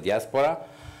from the diaspora,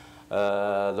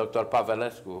 Dr.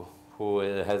 Pavelescu, who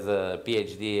has a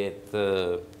PhD at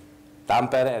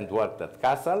Tampere and worked at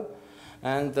Kassel,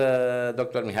 and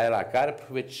Dr. Mihaela Karp,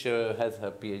 which has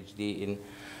her PhD in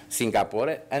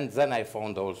Singapore. And then I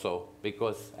found also,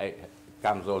 because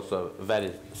comes also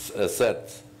very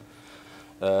cert,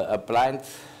 a plant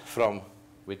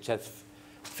which has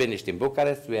finished in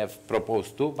Bucharest. We have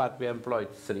proposed 2, but we employed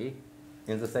 3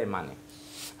 in the same money.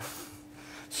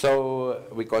 So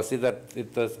we considered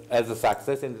it as a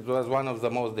success, and it was one of the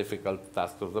most difficult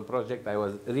tasks of the project. I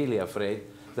was really afraid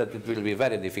that it will be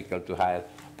very difficult to hire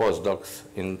postdocs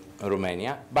in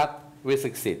Romania, but we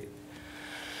succeeded.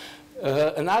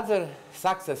 Another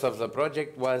success of the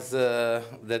project was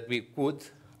that we could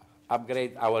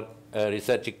upgrade our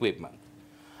research equipment.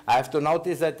 I have to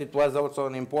notice that it was also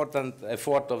an important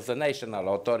effort of the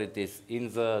national authorities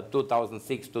in the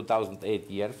 2006-2008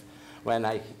 years, when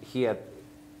I hear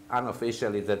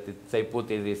unofficially that they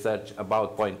put in research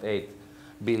about 0.8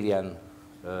 billion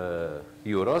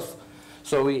euros.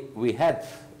 So in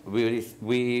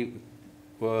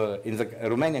the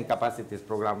Romanian capacities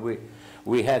program,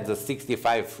 we had the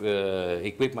 65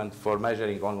 equipment for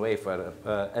measuring on wafer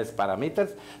as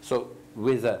parameters. So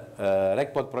with the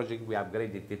REGPOT project, we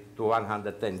upgraded it to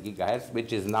 110 gigahertz,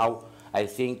 which is now, I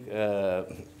think,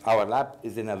 our lab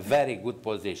is in a very good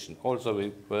position. Also,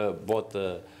 we bought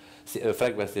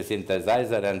frequency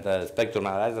synthesizer and spectrum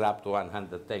analyzer up to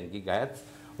 110 gigahertz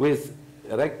with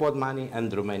REGPOT money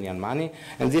and Romanian money.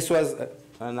 And this was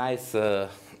a nice,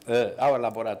 our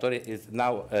laboratory is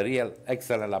now a real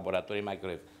excellent laboratory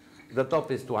microwave. The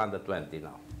top is 220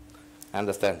 now,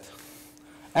 understand?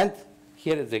 And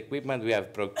here is the equipment we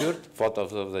have procured,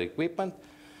 photos of the equipment.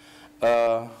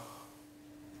 Here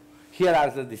are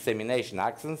the dissemination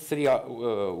axons, 3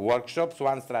 workshops,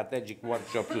 1 strategic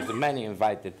workshop with many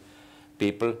invited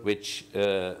people, which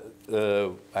had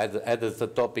as the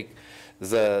topic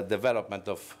the development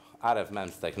of RF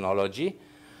MEMS technology.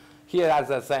 Here are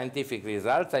the scientific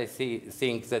results. I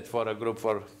think that for a group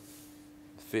for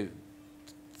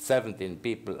 17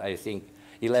 people, I think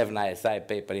 11 ISI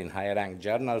papers in high-ranked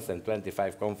journals and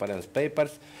 25 conference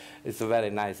papers. It's a very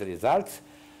nice results.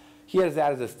 Here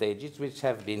are the stages, which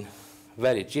have been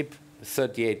very cheap,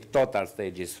 38 total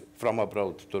stages from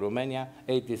abroad to Romania,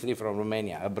 83 from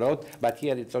Romania abroad, but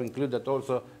here it's included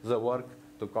also the work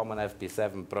to common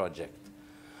FP7 project.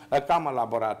 A common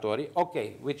laboratory,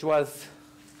 okay, which was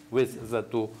with the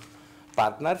 2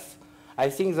 partners. I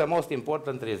think the most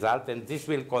important result, and this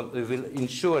will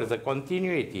ensure the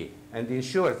continuity and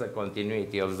ensure the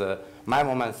continuity of the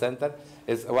MIMOMENS Center,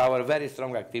 is our very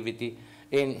strong activity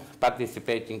in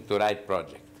participating to RIGHT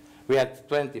project. We had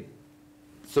 20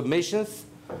 submissions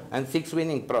and 6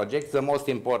 winning projects. The most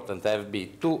important have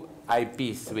been 2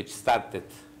 IPs which started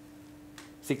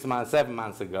 6 months, 7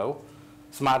 months ago,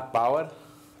 Smart Power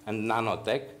and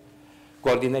Nanotech,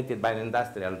 coordinated by an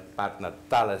industrial partner,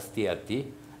 Thales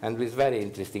TRT, and with very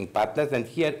interesting partners. And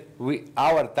here,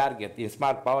 our target in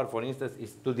Smart Power, for instance,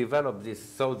 is to develop these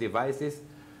SAW devices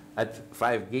at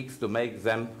 5 gigs to make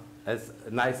them as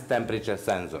nice temperature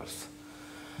sensors.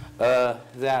 There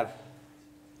are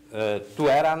 2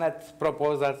 ERANET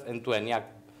proposals and 2 ENIAC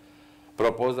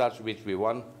proposals which we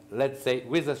won, let's say,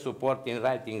 with the support in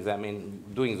writing them, in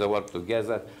doing the work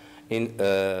together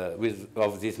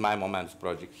of this MIMOMENS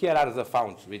project. Here are the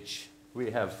funds which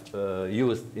we have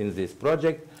used in this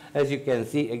project. As you can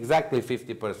see, exactly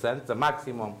 50%, the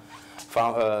maximum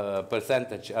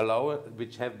percentage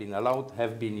which have been allowed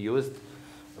have been used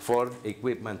for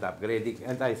equipment upgrading,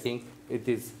 and I think it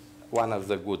is one of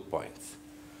the good points.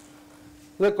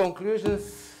 The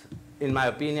conclusions, in my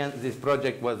opinion, this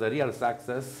project was a real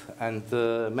success and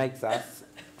makes us,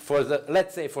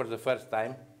 let's say for the first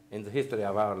time in the history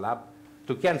of our lab,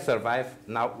 to can survive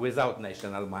now without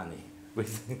national money.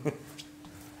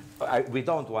 We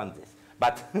don't want this,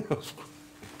 but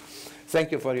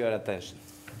thank you for your attention.